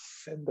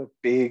Commerce and the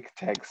big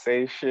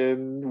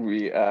taxation.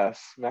 We are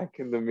smack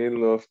in the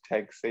middle of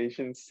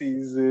taxation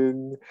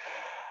season.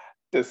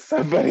 Does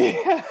somebody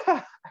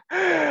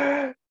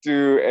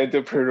do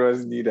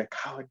entrepreneurs need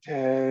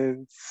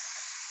accountants?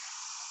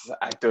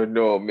 I don't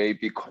know,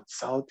 maybe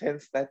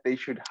consultants that they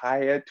should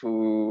hire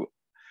to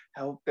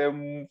help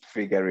them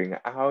figuring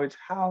out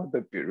how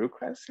the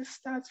bureaucracy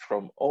starts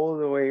from all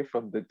the way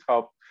from the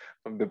top,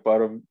 from the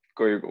bottom,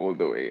 going all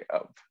the way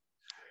up.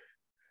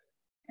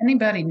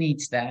 Anybody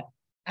needs that.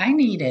 I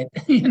need it.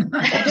 You know,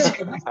 I'm just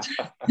kidding.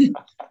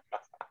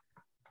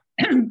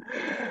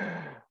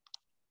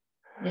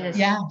 Yes,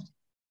 Yeah.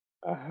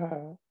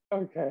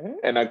 Okay.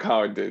 And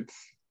accountants.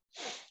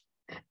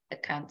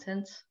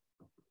 accountants.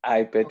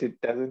 I bet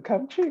it doesn't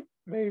come cheap,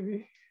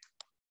 maybe.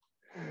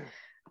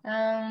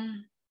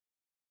 Um,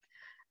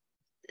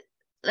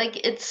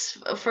 like, it's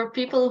for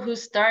people who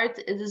start,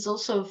 it is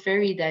also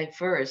very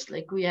diverse.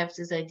 Like, we have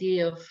this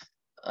idea of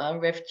a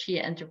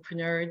refugee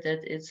entrepreneur,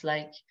 that it's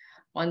like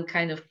one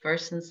kind of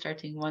person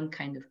starting one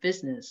kind of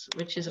business,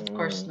 which is of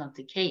course Mm, not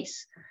the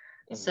case.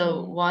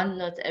 So mhm, one,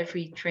 not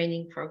every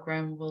training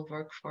program will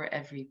work for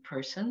every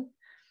person,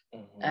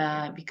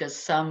 mhm, because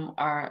some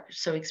are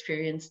so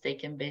experienced they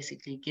can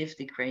basically give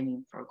the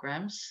training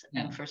programs,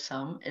 Yeah. and for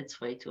some it's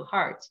way too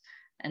hard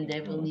and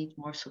they will mhm, need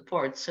more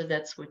support. So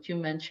that's what you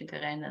mentioned,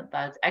 Karijn,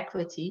 about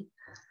equity.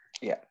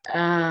 Yeah.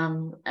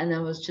 And I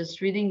was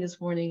just reading this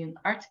morning an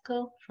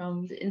article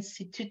from the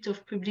Instituut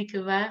of Publieke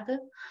Waarde.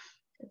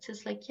 It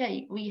says like,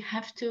 yeah, we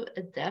have to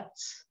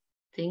adapt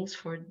things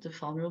for the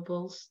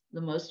vulnerables,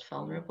 the most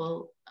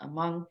vulnerable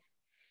among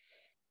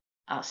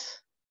us.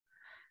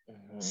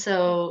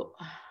 So,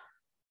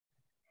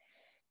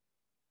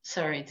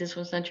 sorry, this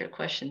was not your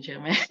question,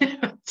 Jeremy.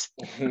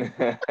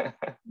 No,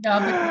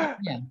 but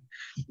yeah.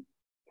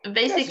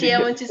 Basically, I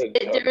want to say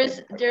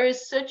there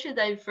is such a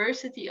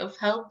diversity of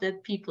help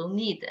that people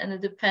need, and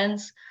it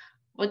depends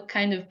what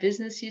kind of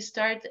business you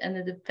start, and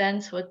it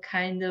depends what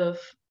kind of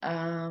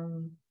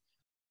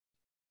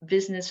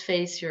business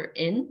phase you're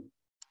in.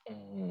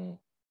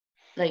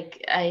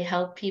 Like, I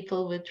help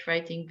people with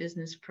writing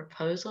business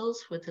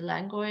proposals, with the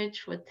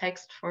language, with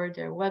text for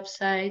their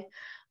website,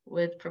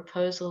 with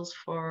proposals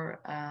for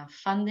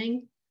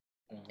funding,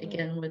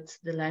 again with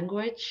the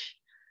language,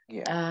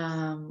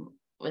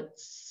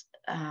 with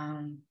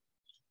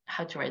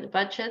how to write a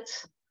budget,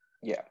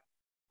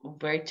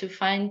 where to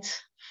find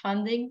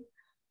funding,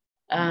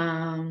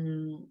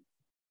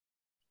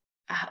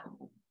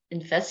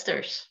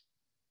 investors.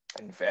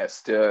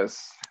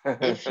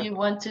 If you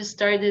want to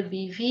start a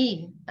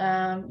BV,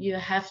 you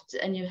have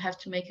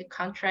to make a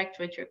contract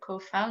with your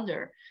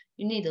co-founder.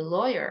 You need a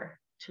lawyer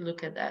to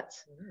look at that.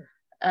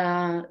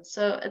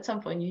 So at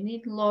some point you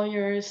need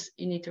lawyers,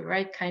 you need the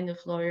right kind of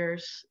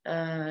lawyers,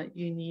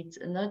 you need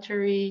a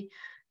notary,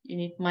 you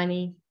need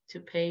money to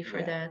pay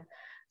for that.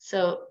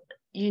 So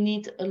you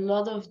need a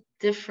lot of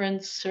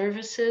different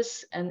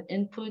services and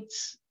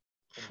inputs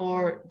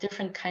for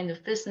different kind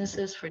of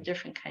businesses, for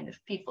different kind of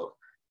people.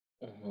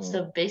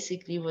 So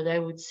basically what I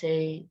would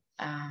say,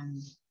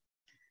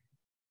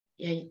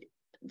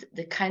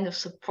 the kind of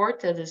support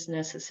that is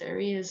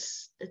necessary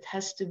is, it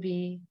has to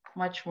be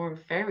much more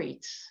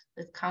varied.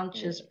 It can't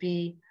just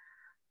be,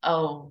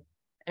 oh,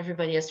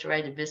 everybody has to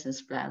write a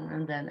business plan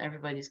and then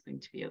everybody's going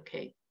to be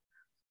okay.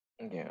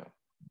 Yeah.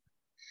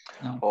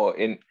 No. Or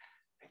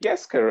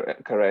yes,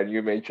 Karijn,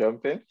 you may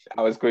jump in.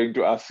 I was going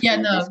to ask you.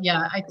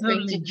 I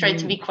totally try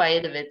to be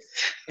quiet a bit.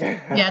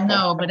 Yeah,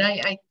 no, but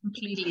I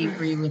completely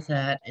agree with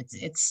that.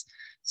 It's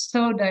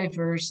so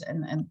diverse,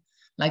 and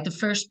like the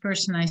first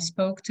person I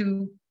spoke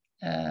to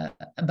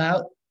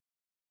about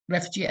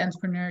refugee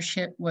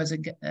entrepreneurship was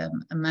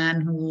a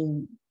man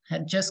who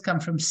had just come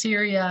from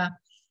Syria.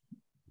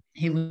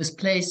 He was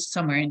placed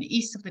somewhere in the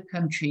east of the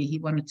country. He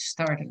wanted to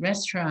start a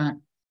restaurant.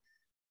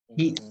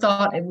 He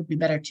thought it would be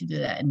better to do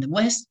that in the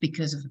west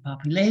because of the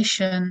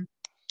population.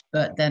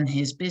 But then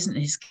his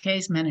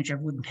case manager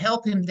wouldn't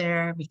help him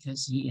there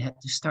because he had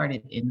to start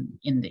it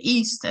in the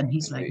east. And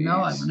he's like, no,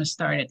 I want to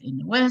start it in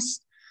the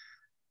west.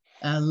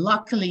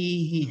 Luckily,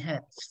 he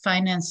had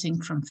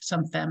financing from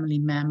some family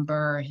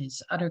member.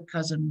 His other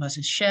cousin was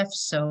a chef,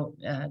 so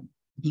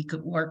he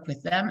could work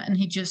with them. And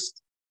he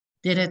just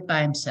did it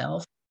by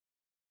himself.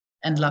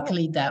 And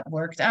luckily, that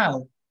worked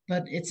out.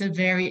 But it's a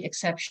very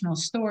exceptional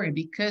story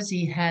because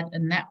he had a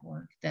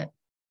network that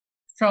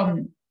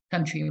from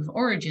country of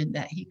origin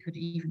that he could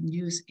even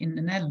use in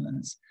the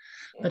Netherlands.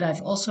 But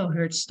I've also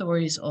heard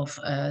stories of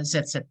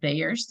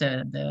ZZP'ers,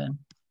 the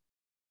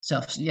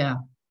self,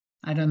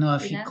 I don't know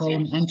if you call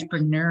them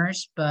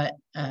entrepreneurs, but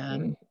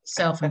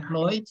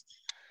self-employed,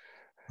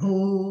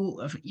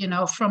 who,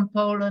 from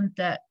Poland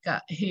that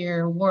got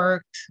here,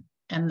 worked,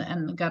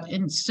 and got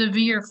in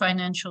severe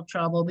financial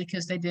trouble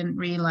because they didn't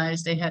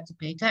realize they had to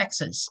pay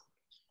taxes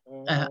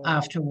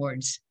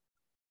afterwards.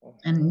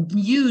 And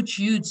huge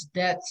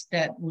debts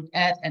that would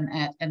add and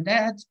add and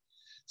add.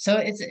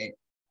 So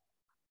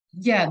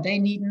they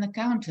need an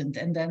accountant.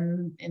 And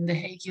then in The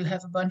Hague, you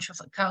have a bunch of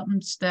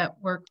accountants that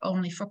work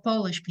only for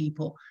Polish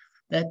people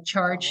that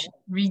charge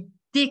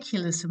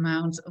ridiculous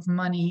amounts of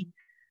money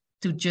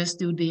to just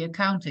do the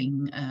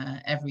accounting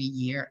every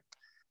year.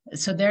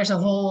 So there's a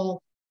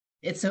whole,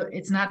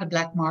 it's not a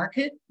black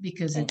market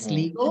because it's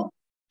legal,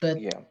 but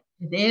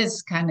it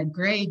is kind of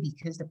gray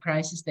because the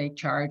prices they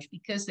charge,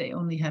 because they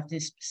only have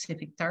this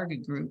specific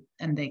target group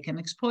and they can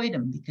exploit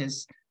them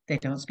because they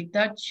don't speak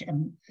Dutch.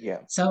 And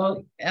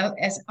so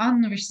as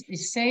Ann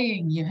is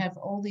saying, you have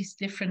all these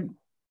different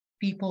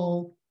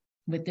people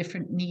with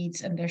different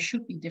needs, and there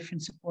should be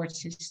different support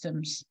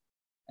systems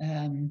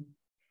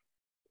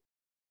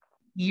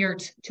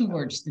geared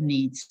towards the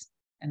needs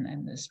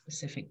and the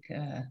specific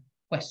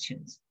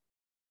questions.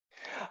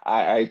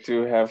 I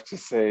do have to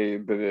say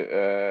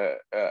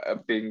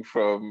that being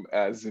from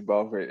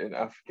Zimbabwe, an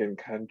African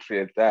country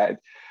at that,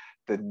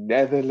 the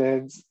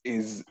Netherlands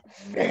is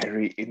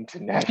very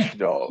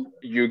international.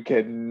 You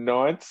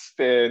cannot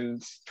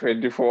spend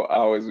 24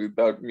 hours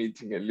without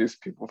meeting at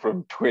least people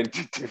from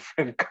 20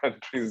 different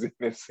countries in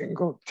a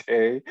single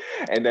day.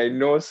 And I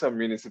know some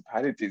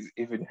municipalities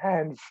even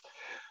have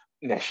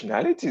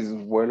nationalities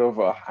well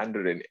over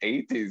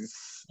 180s.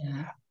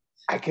 Yeah.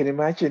 I can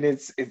imagine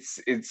it's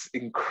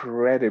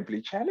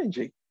incredibly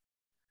challenging.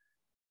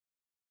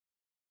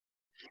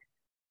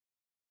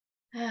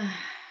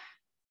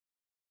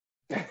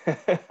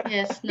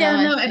 Yes,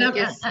 no, I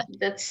guess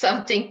that's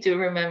something to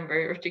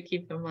remember or to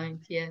keep in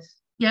mind. Yes.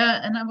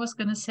 Yeah, and I was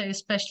going to say,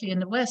 especially in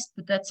the West,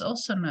 but that's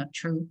also not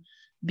true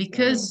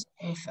because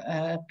of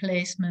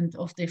placement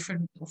of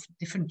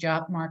different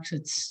job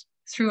markets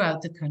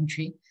throughout the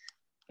country.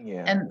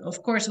 Yeah. And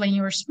of course, when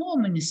you're a small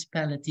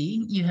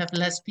municipality, you have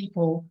less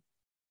people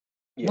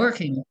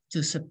working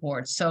to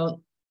support.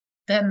 So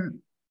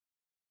then,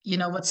 you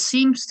know, what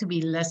seems to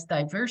be less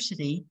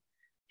diversity,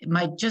 it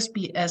might just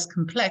be as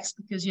complex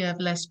because you have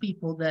less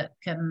people that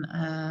can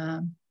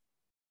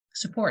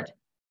support.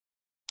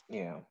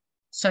 Yeah.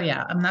 So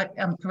yeah,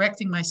 I'm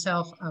correcting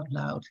myself out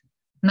loud,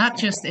 not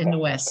just in the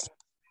West.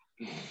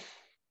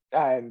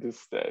 I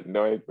understand.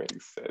 No, it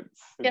makes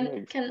sense.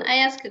 Can I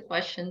ask a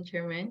question,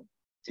 Jermaine?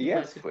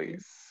 Yes,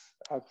 please.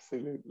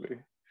 Absolutely.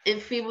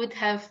 If we would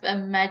have a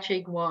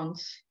magic wand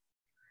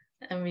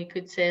and we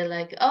could say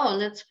like, oh,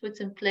 let's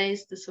put in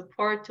place the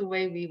support the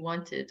way we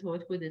want it,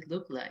 what would it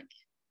look like?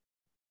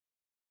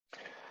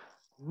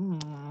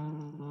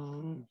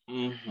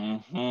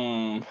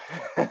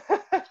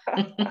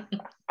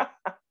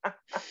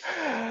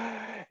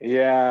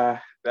 Yeah,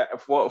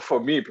 that, for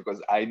me,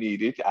 because I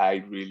need it,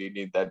 I really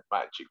need that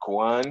magic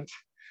wand.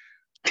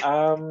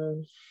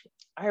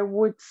 I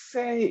would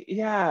say,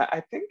 yeah,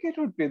 I think it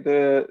would be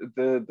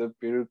the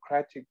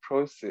bureaucratic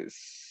process,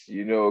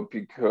 you know,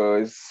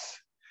 because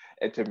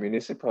at a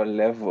municipal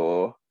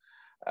level,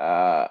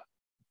 uh,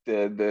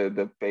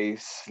 the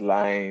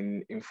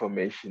baseline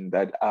information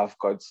that I've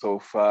got so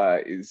far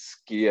is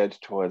geared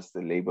towards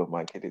the labor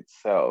market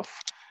itself,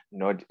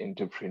 not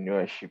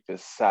entrepreneurship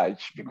as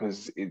such,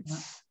 because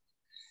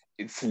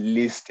it's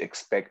least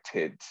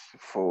expected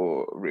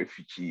for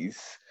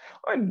refugees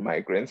and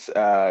migrants.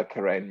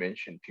 Karijn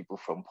mentioned people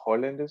from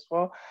Poland as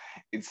well.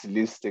 It's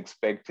least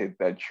expected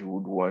that you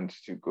would want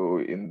to go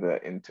in the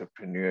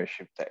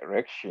entrepreneurship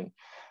direction.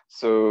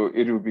 So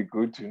it would be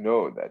good to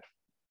know that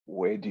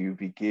where do you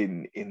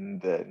begin in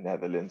the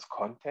Netherlands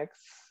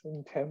context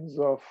in terms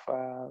of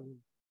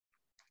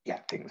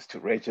things to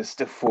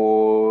register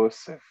for,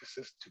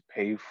 services to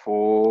pay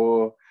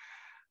for.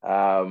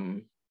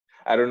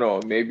 I don't know,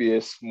 maybe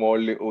a small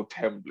little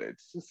template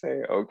to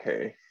say,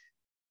 okay,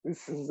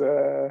 this is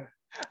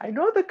I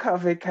know the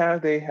KVK,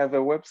 they have a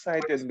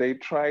website and they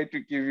try to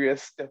give you a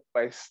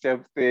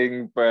step-by-step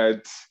thing,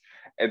 but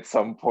at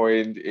some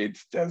point it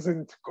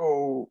doesn't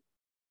go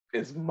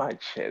as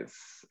much as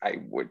I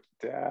would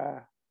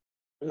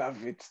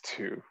love it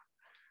to.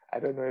 I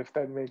don't know if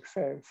that makes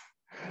sense.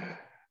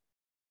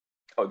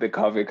 Oh, the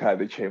KVK,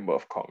 the Chamber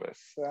of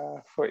Commerce,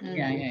 for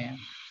English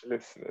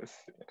listeners.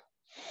 Yeah.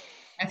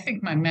 I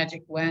think my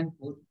magic wand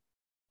would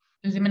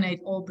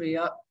eliminate all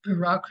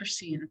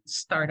bureaucracy and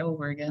start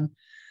over again.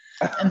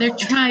 And they're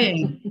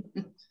trying.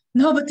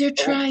 No, but they're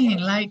trying.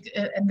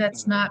 And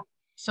that's not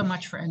so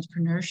much for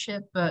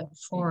entrepreneurship, but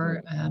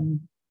for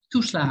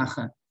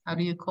toeslagen. How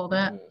do you call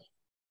that?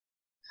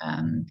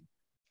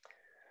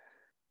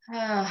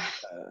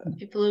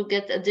 People who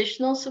get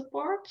additional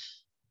support.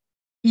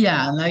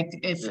 Yeah, like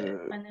if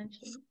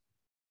financially.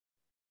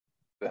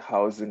 The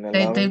housing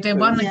allowance. They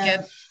want to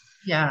get.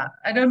 Yeah,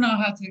 I don't know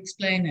how to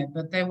explain it,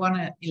 but they want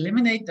to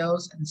eliminate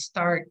those and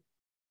start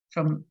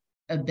from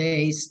a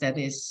base that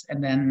is,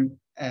 and then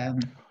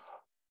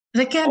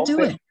they can't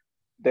do it.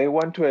 They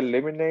want to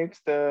eliminate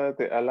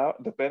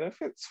the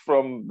benefits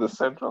from the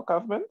central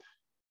government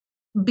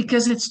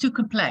because it's too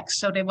complex.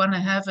 So they want to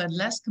have a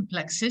less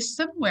complex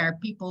system where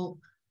people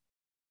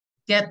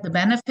get the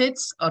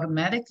benefits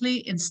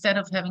automatically instead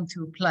of having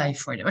to apply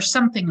for it or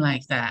something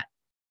like that.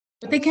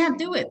 But they can't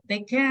do it.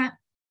 They can't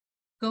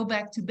go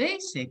back to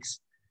basics.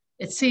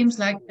 It seems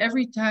like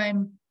every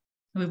time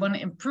we want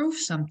to improve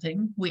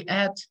something, we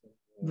add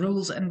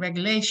rules and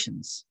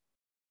regulations.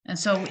 And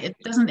so it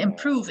doesn't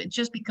improve, it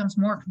just becomes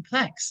more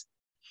complex.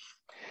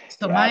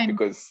 So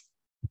because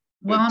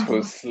the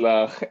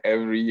toeslag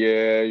every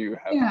year, you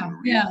have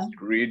to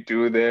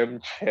redo them,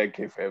 check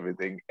if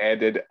everything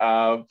added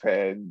up,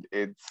 and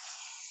it's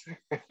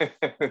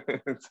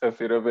it's a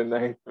bit of a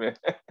nightmare.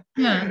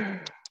 Yeah.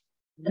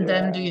 And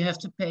then do you have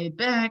to pay it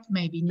back?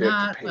 Maybe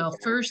not. Well,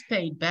 first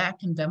pay it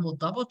back and then we'll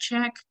double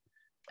check.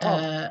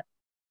 Over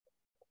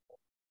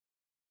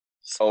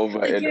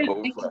and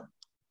over.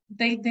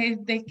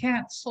 They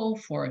can't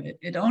solve for it.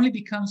 It only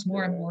becomes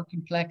more and more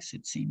complex,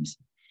 it seems.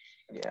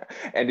 Yeah,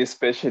 and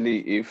especially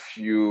if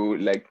you,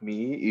 like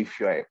me, if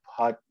you're a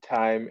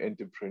part-time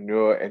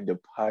entrepreneur and a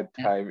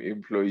part-time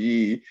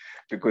employee,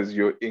 because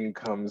your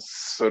incomes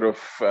sort of,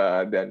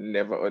 they're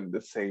never on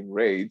the same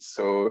rate.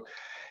 So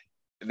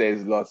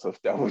there's lots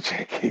of double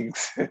checkings,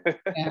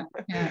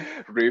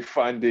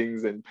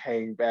 refundings and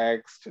paying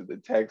backs to the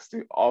tax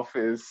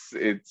office.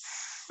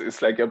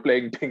 It's like you're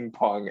playing ping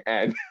pong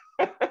and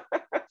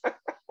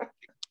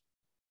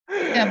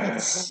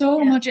but so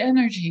much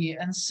energy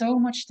and so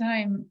much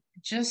time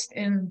just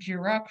in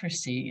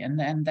bureaucracy, and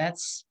then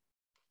that's.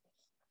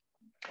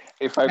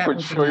 If I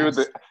could show you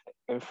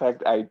in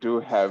fact, I do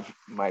have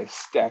my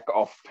stack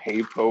of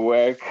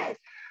paperwork,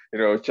 you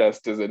know,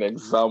 just as an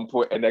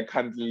example, and I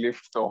can't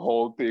lift the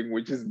whole thing,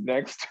 which is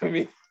next to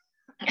me.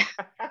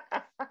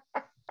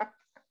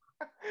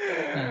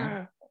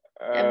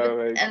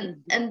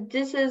 and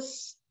this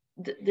is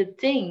the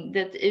thing,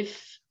 that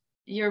if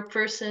your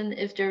person,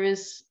 if there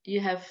is, you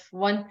have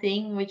one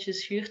thing which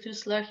is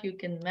huurtoeslag, you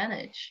can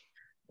manage,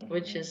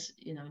 which is,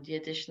 you know, the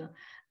additional.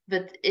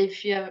 But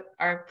if you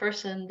are a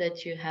person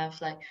that you have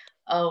like,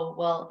 oh,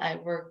 well, I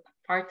work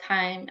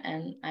part-time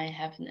and I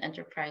have an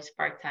enterprise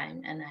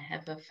part-time and I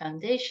have a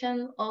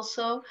foundation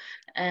also,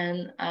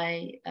 and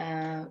I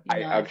I I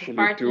have a actually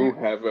do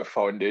partner. have a I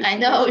foundation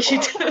know as you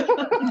well.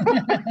 do.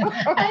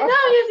 I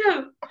know you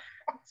do.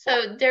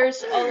 So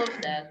there's all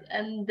of that.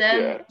 And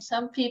then Yeah.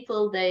 some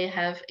people, they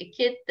have a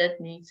kid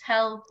that needs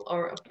help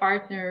or a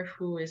partner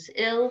who is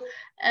ill.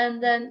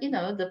 And then, you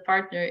know, the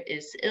partner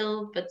is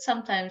ill, but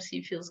sometimes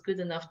he feels good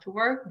enough to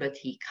work, but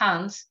he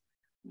can't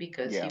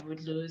because he Yeah.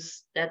 would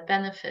lose that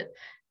benefit.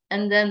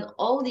 And then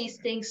all these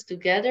things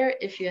together,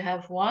 if you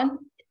have one,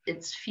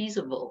 it's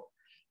feasible.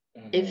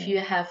 If you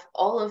have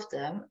all of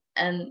them,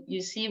 and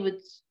you see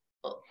with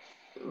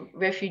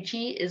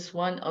refugee is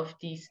one of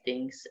these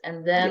things,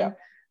 and Yeah. then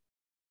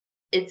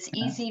it's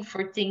easy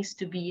for things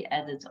to be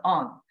added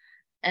on,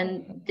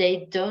 and Mhm.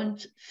 they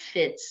don't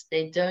fit,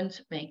 they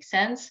don't make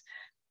sense.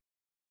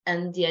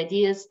 And the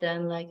idea is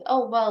then like,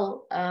 oh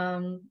well,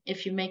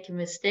 if you make a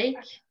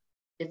mistake,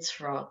 it's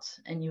fraud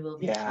and you will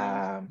be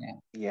fined, Yeah.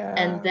 Yeah.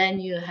 and Yeah. then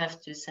you have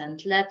to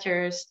send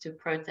letters to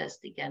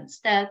protest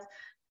against that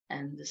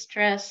and the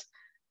stress.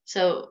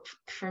 So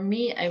for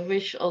me, I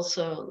wish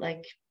also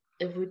like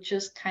it would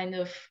just kind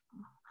of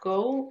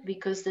go,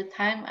 because the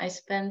time I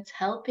spent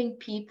helping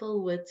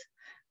people with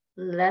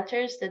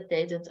letters that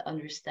they don't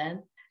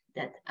understand,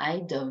 that I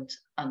don't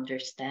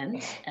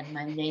understand, and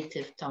my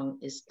native tongue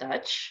is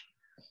Dutch,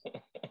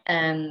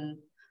 and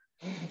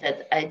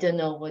that I don't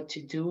know what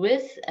to do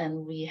with,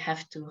 and we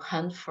have to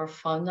hunt for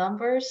phone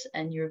numbers,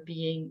 and you're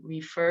being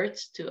referred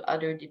to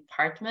other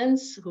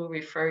departments who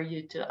refer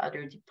you to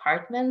other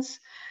departments,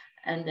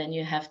 and then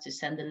you have to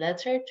send a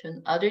letter to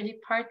another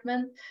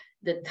department.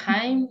 The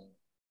time,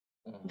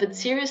 but Mhm.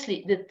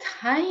 seriously, the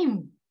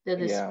time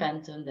that is Yeah.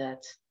 spent on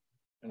that,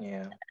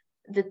 Yeah.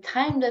 the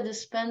time that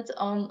is spent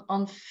on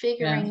Yeah.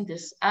 figuring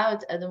this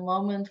out at a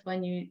moment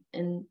when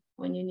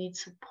when you need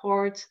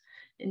support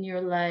in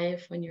your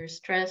life, when you're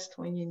stressed,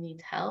 when you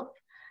need help.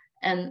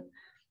 And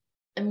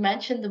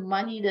imagine the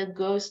money that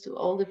goes to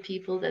all the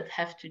people that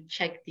have to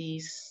check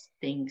these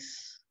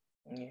things.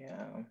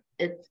 Yeah.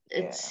 It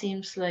Yeah.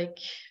 seems like,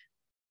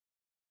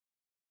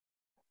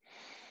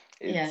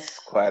 It's yes.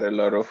 quite a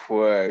lot of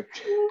work.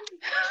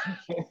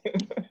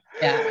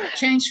 Yeah.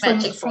 Change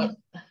Such a from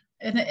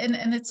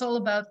and it's all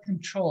about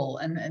control,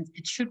 and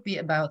it should be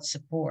about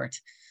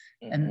support.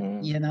 And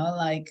Mhm. you know,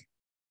 like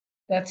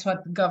that's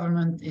what the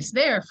government is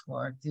there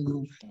for, to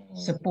Mhm.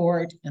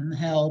 support and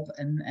help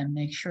and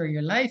make sure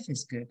your life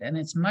is good. And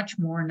it's much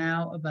more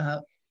now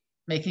about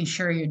making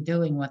sure you're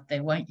doing what they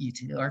want you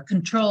to do, or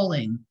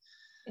controlling,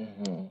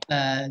 Mhm.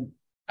 uh,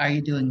 are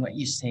you doing what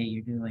you say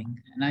you're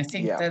doing? And I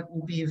think Yeah. that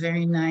would be a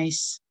very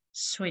nice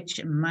switch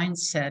in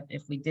mindset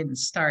if we didn't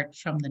start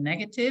from the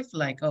negative,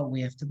 like, oh,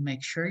 we have to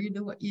make sure you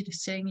do what you're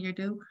saying you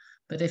do.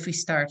 But if we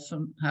start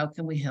from how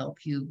can we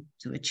help you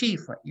to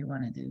achieve what you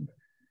want to do?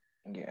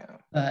 Yeah.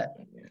 But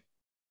Yeah.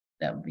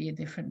 that would be a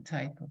different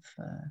type of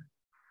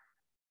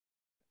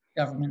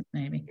government,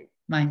 maybe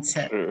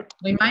mindset. True.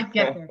 We might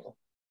get there.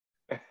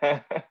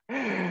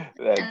 And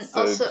That's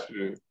so also,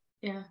 true.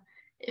 yeah,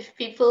 if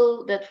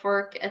people that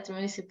work at the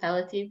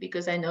municipality,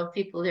 because I know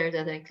people there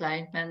that are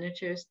client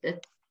managers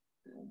that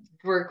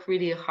work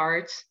really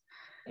hard,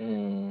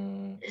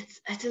 Mm. it's,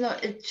 I don't know,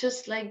 it's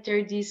just like there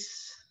are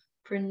these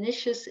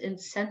pernicious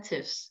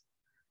incentives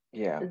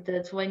Yeah.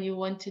 that when you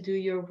want to do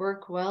your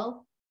work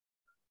well,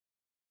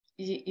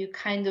 you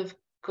kind of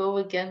go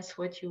against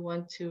what you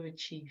want to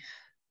achieve.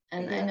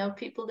 And I know Yeah.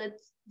 people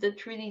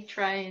that really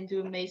try and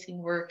do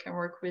amazing work and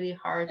work really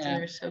hard and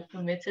Yeah, are so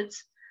committed.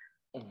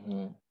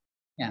 Mhm.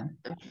 yeah,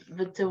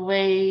 But the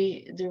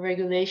way the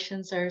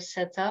regulations are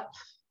set up,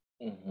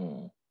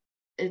 Mhm.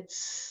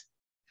 it's,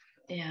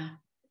 yeah,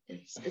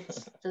 it's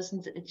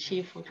doesn't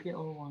achieve what we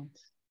all want.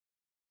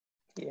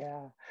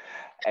 Yeah.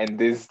 And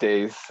these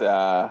days,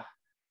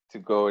 to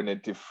go in a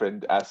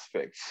different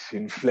aspect,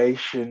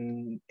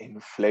 inflation.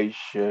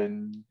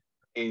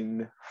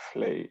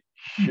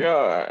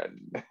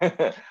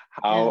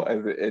 How Yeah.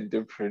 are the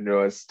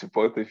entrepreneurs, to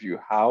both of you,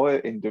 how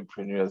are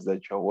entrepreneurs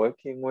that you're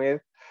working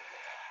with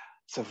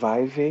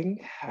surviving?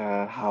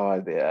 How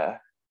are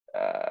their,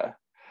 uh,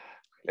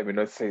 let me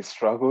not say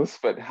struggles,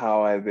 but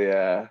how are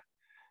their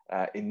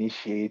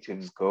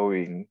initiatives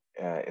going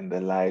in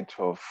the light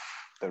of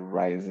the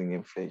rising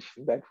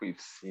inflation that we've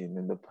seen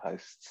in the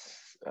past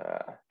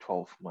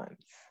 12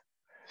 months?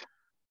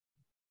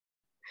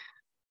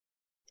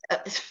 Uh,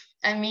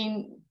 I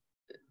mean,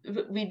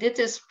 we did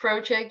this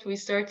project, we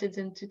started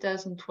in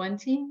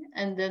 2020,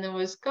 and then it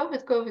was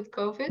COVID.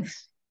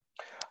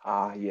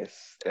 Ah,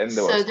 yes. Then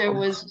there So was there COVID.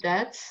 was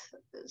that.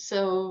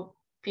 So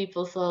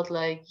people thought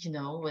like,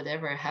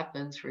 whatever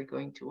happens, we're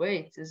going to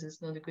wait. This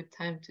is not a good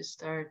time to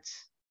start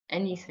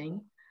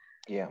anything.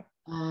 Yeah.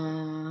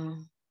 Uh,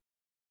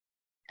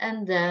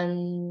 and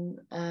then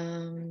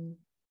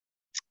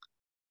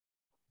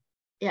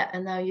yeah,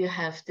 and now you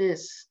have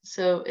this.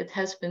 So it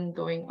has been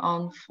going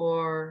on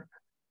for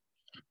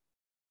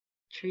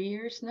 3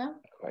 years now.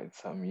 Quite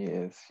some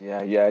years.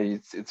 Yeah, yeah.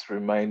 It's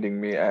reminding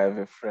me. I have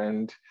a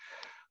friend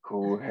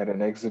who had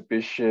an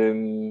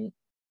exhibition.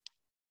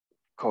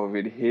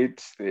 COVID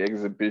hit. The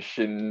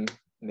exhibition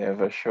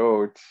never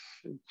showed.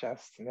 It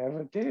just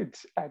never did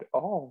at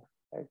all.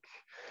 Like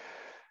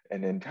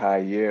an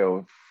entire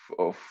year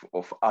of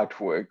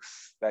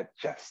artworks that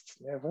just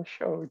never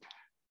showed.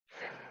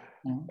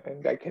 Mm.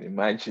 And I can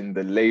imagine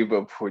the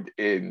labor put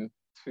in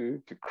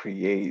to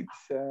create.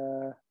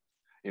 And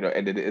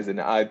then as an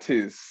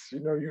artist,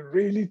 you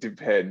really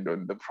depend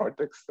on the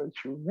products that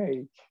you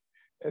make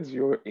as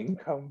your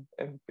income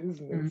and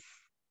business.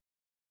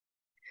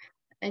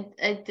 Mm.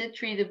 I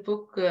did read a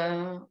book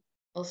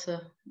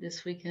also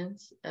this weekend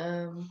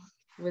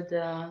with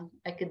an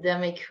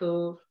academic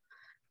who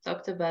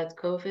talked about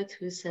COVID,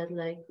 who said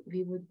like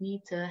we would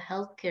need a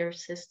healthcare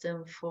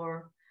system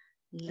for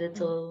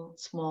little,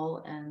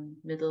 small, and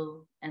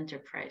middle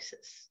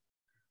enterprises.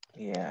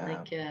 Yeah.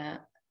 Like,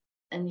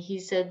 and he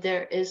said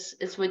there is,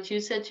 it's what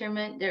you said,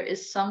 Jermaine, there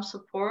is some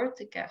support,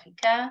 the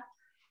KVK,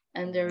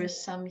 and there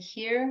is some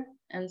here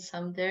and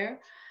some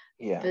there.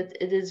 Yeah. But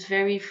it is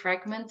very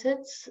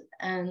fragmented,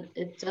 and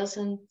it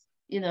doesn't,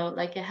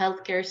 like a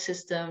healthcare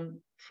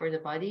system for the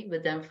body,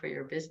 but then for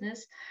your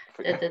business,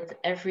 that at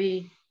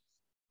every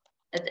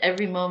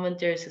moment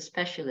there's a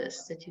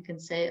specialist that you can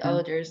say,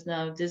 oh, there's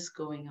now this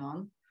going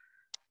on,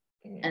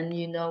 and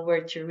you know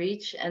where to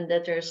reach, and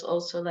that there's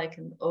also like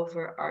an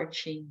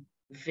overarching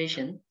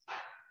vision.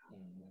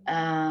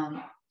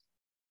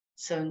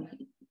 So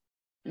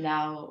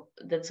now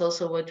that's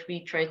also what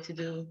we try to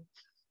do.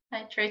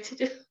 I try to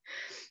do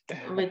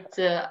with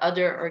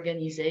other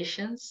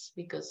organizations,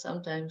 because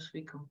sometimes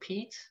we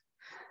compete.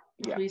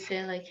 Yeah. We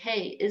say like,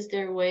 hey, is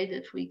there a way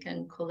that we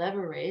can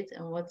collaborate,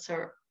 and what's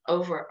our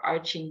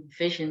overarching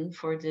vision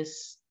for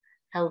this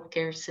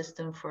healthcare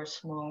system for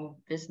small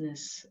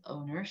business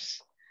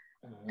owners?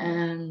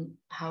 And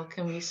how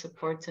can we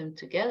support them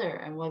together,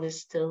 and what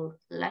is still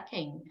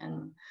lacking,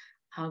 and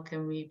how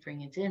can we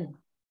bring it in,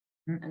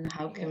 and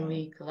how can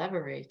we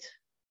collaborate?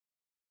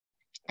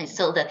 I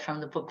stole that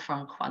from the book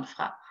from Juan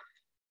Fra.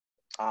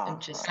 I'm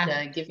just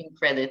giving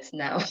credit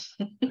now.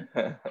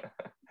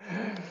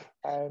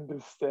 I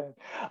understand.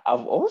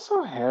 I've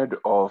also heard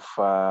of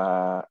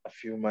a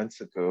few months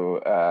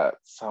ago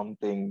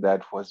something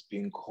that was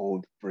being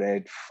called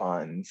bread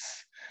funds.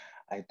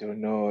 I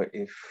don't know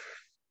if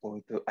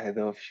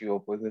either of you or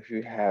both of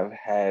you have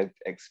had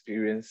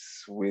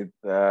experience with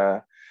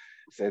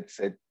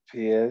ZZ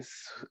peers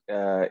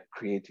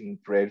creating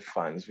bread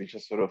funds, which are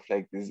sort of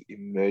like these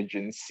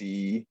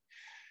emergency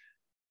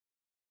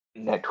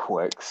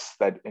networks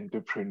that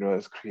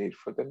entrepreneurs create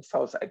for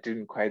themselves. I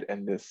didn't quite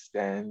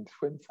understand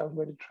when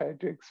somebody tried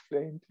to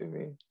explain to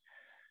me.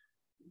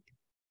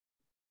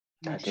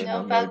 I Do you don't know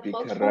know, about maybe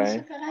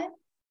broodfondsen, Karijn?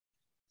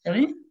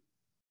 Sorry?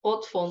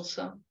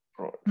 Broodfondsen.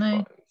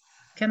 No,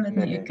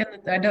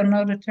 I don't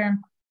know the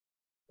term.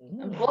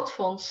 Een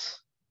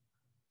broodfonds.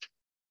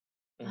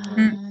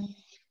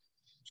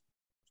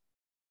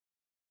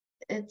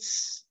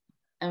 It's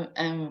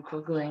I'm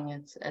googling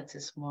it at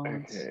this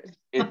moment. Okay.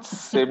 It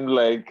seemed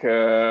like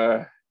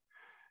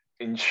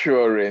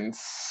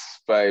insurance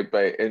by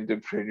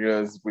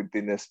entrepreneurs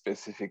within a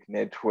specific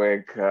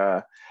network,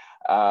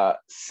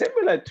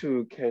 similar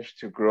to Cash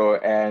to Grow,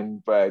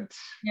 but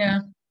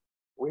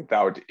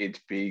without it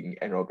being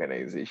an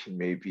organization.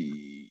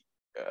 Maybe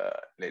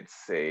let's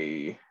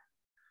say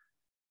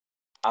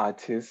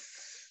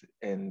artists,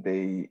 and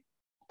they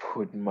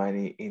put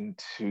money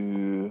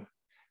into,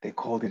 they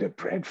called it a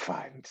bread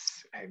fund.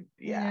 And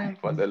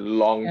it was a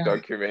long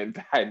document.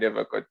 I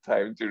never got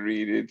time to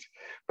read it,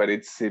 but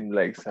it seemed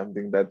like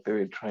something that they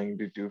were trying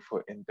to do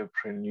for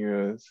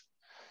entrepreneurs.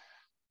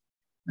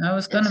 I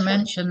was going to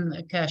mention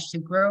Cash to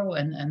Grow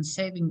and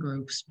saving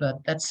groups, but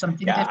that's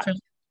something different.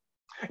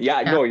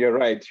 Yeah, no, you're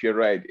right. You're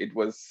right. It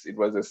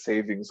was a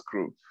savings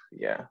group.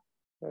 Yeah.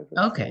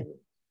 Okay.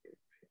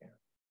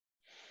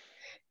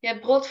 Yeah,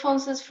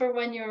 broodfonds is for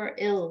when you're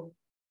ill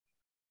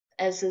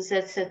as a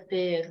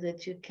ZZP'er,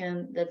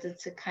 that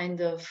it's a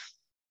kind of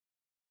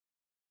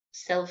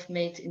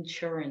self-made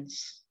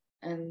insurance.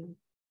 And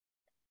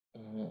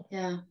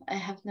I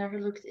have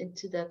never looked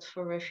into that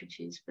for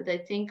refugees, but I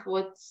think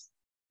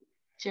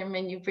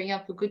Jermaine, you bring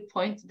up a good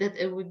point, that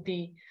it would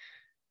be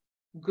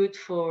good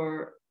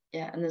for,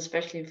 and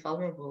especially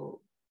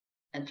vulnerable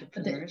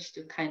entrepreneurs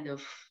to kind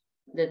of,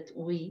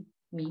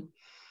 me,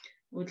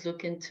 would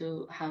look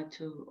into how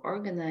to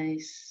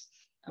organize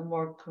a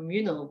more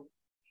communal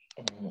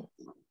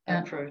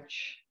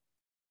approach.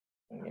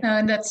 No,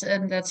 and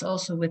that's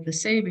also with the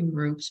saving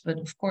groups, but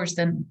of course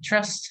then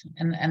trust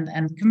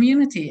and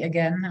community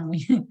again, and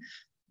we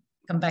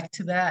come back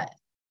to that,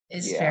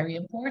 is very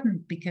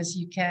important, because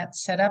you can't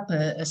set up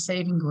a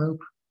saving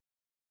group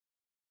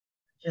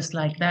just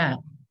like that.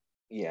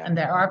 Yeah. And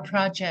there are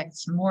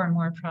projects, more and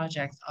more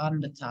projects on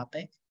the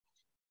topic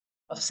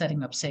of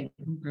setting up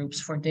saving groups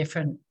for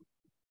different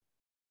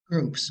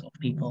groups of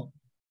people.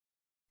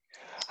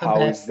 So How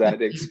that has could that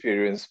be.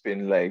 experience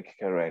been like,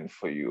 Karijn,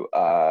 for you?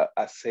 Are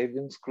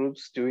savings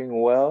groups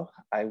doing well?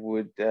 I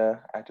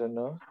don't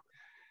know.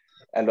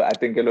 I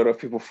think a lot of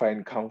people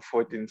find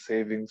comfort in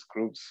savings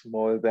groups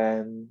more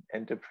than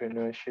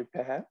entrepreneurship,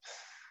 perhaps.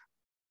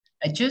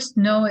 I just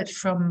know it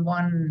from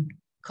one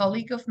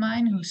colleague of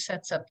mine who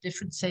sets up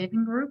different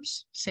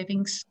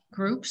savings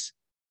groups,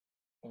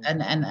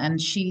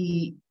 and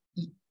she,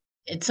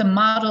 it's a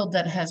model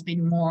that has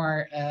been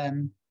more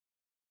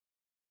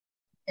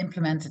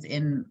implemented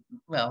in,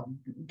 well,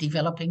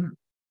 developing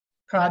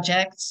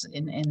projects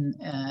in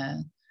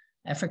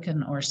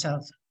African or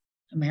South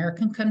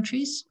American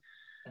countries.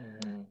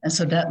 Mm-hmm. And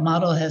so that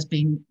model has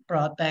been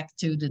brought back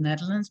to the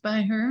Netherlands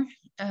by her.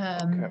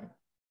 Okay.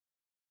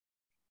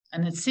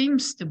 And it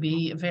seems to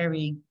be a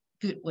very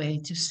good way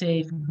to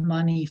save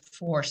money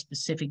for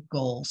specific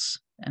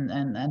goals.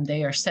 And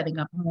they are setting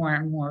up more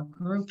and more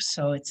groups.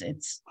 So it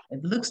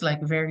looks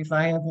like a very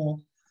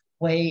viable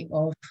way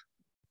of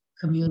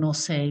communal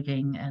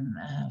saving and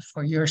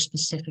for your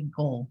specific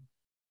goal.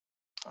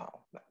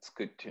 Oh, that's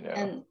good to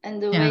know.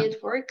 And the Yeah. way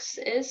it works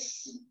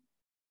is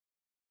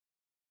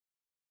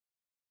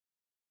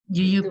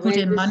You the put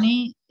way in this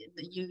money,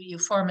 you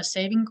form a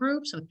saving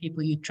group with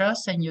people you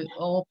trust, and you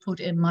all put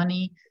in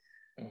money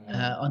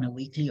on a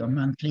weekly or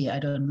monthly, I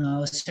don't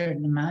know, a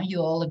certain amount. You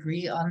all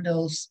agree on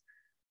those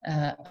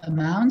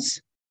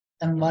amounts,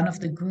 and one of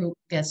the group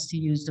gets to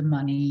use the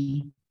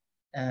money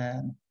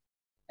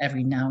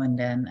every now and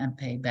then and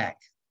pay back.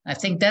 I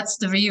think that's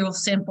the real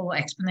simple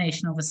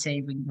explanation of a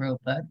saving group,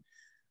 but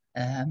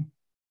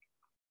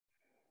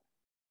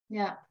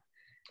yeah,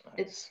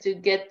 it's to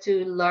get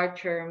to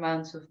larger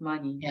amounts of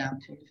money yeah,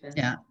 to invest.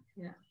 yeah.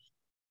 Yeah.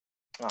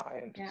 I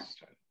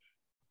understand.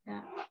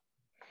 Yeah.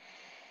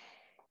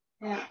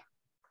 Yeah.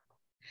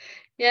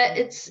 Yeah,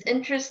 it's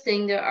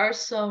interesting. There are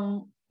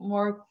some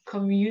more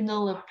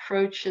communal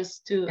approaches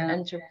to Yeah.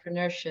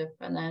 entrepreneurship,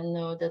 and I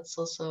know that's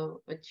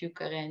also what you,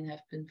 Karijn,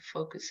 have been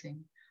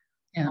focusing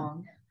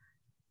on.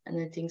 And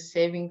I think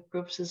saving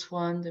groups is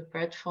one. The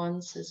bread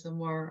funds is a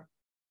more,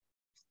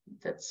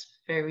 that's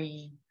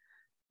very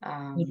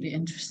Would be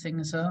interesting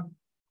as well.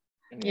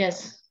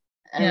 Yes,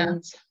 Yeah.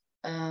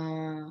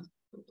 and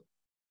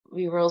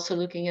we were also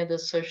looking at a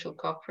social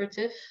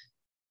cooperative,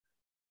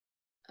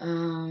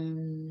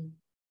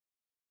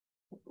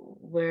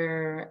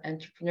 where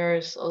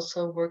entrepreneurs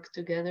also work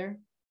together.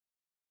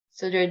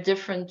 So there are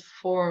different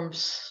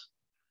forms,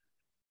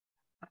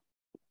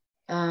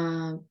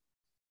 and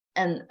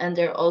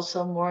there are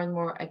also more and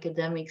more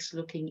academics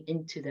looking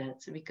into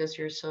that because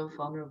you're so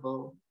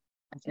vulnerable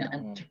as an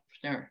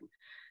entrepreneur.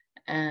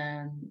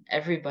 And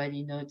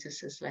everybody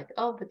notices like,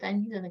 oh, but I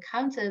need an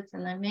accountant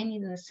and I may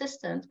need an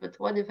assistant, but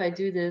what if I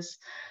do this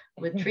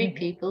with 3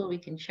 people? We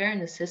can share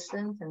an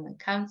assistant and an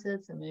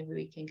accountant, and maybe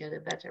we can get a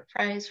better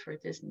price for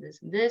this and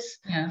this and this.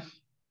 Yeah.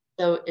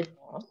 So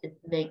it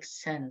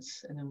makes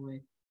sense in a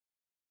way.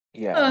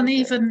 Yeah. Well, and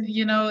even,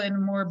 you know, in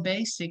more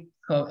basic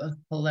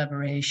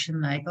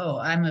collaboration, like, oh,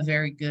 I'm a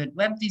very good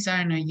web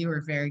designer,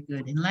 you're very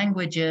good in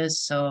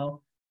languages,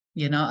 so,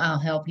 you know, I'll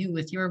help you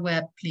with your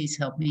web, please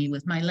help me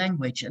with my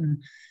language.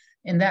 And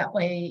in that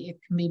way, it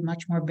can be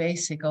much more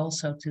basic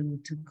also to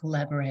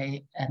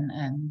collaborate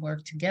and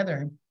work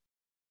together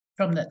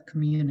from that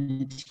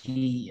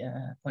community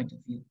point of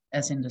view,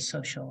 as in the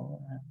social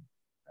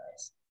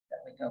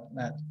that we talk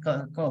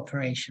about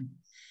cooperation.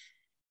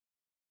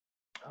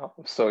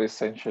 So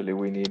essentially,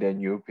 we need a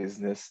new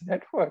business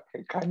network,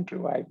 a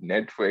countrywide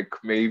network,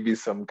 maybe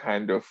some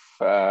kind of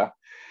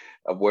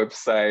a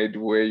website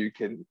where you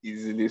can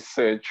easily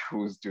search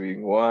who's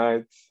doing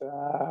what.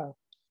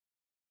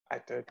 I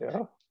don't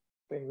know,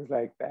 things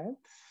like that.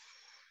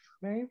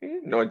 Maybe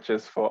not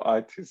just for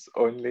artists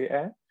only,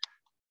 eh?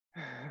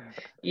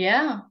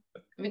 Yeah,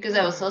 because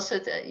I was also,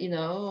 you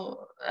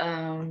know,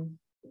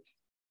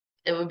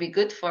 it would be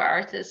good for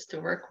artists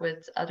to work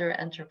with other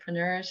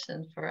entrepreneurs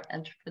and for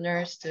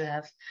entrepreneurs to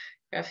have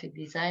graphic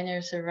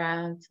designers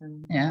around.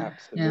 And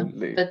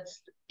Absolutely. But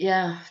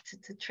yeah,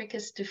 the trick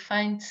is to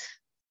find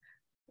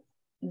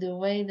the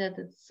way that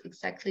it's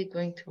exactly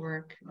going to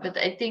work. But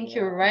I think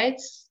you're right.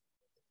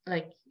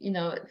 Like, you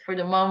know, for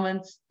the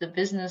moment, the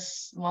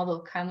business model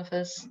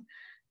canvas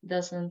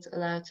doesn't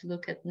allow to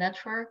look at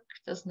network,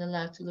 doesn't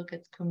allow to look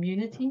at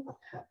community.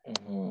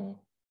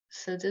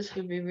 So this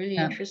would be really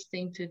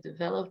interesting to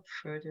develop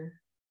further.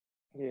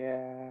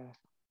 Yeah,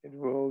 it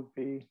will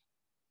be.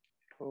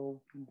 It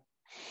will be.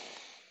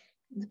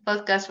 The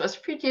podcast was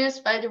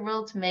produced by the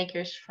World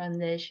Makers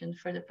Foundation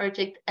for the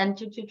project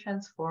Enter to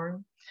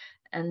Transform.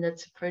 And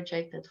that's a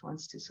project that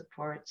wants to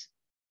support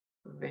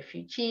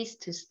refugees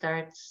to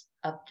start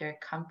up their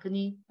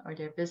company or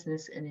their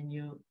business in a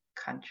new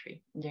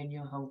country, in their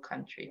new home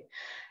country.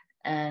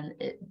 And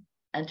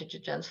Enter to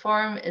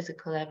Transform is a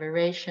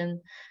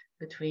collaboration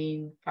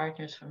between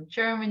partners from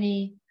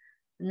Germany,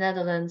 the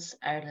Netherlands,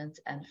 Ireland,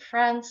 and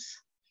France,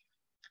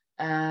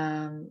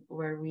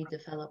 where we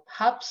develop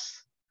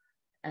hubs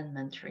and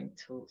mentoring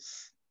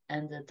tools.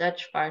 And the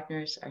Dutch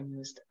partners are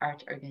Newest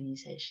Art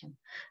Organization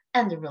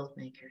and the World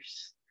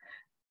Makers.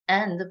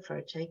 And the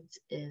project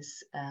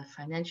is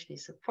financially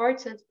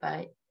supported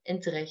by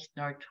Interreg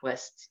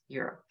Northwest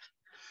Europe.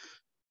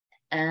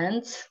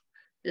 And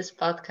this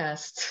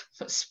podcast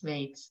was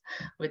made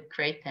with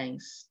great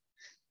thanks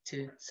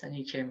to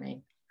Sunny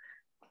Germain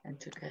and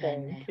to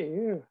Karijn Nijhoff. Thank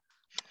you.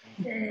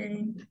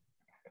 Yay.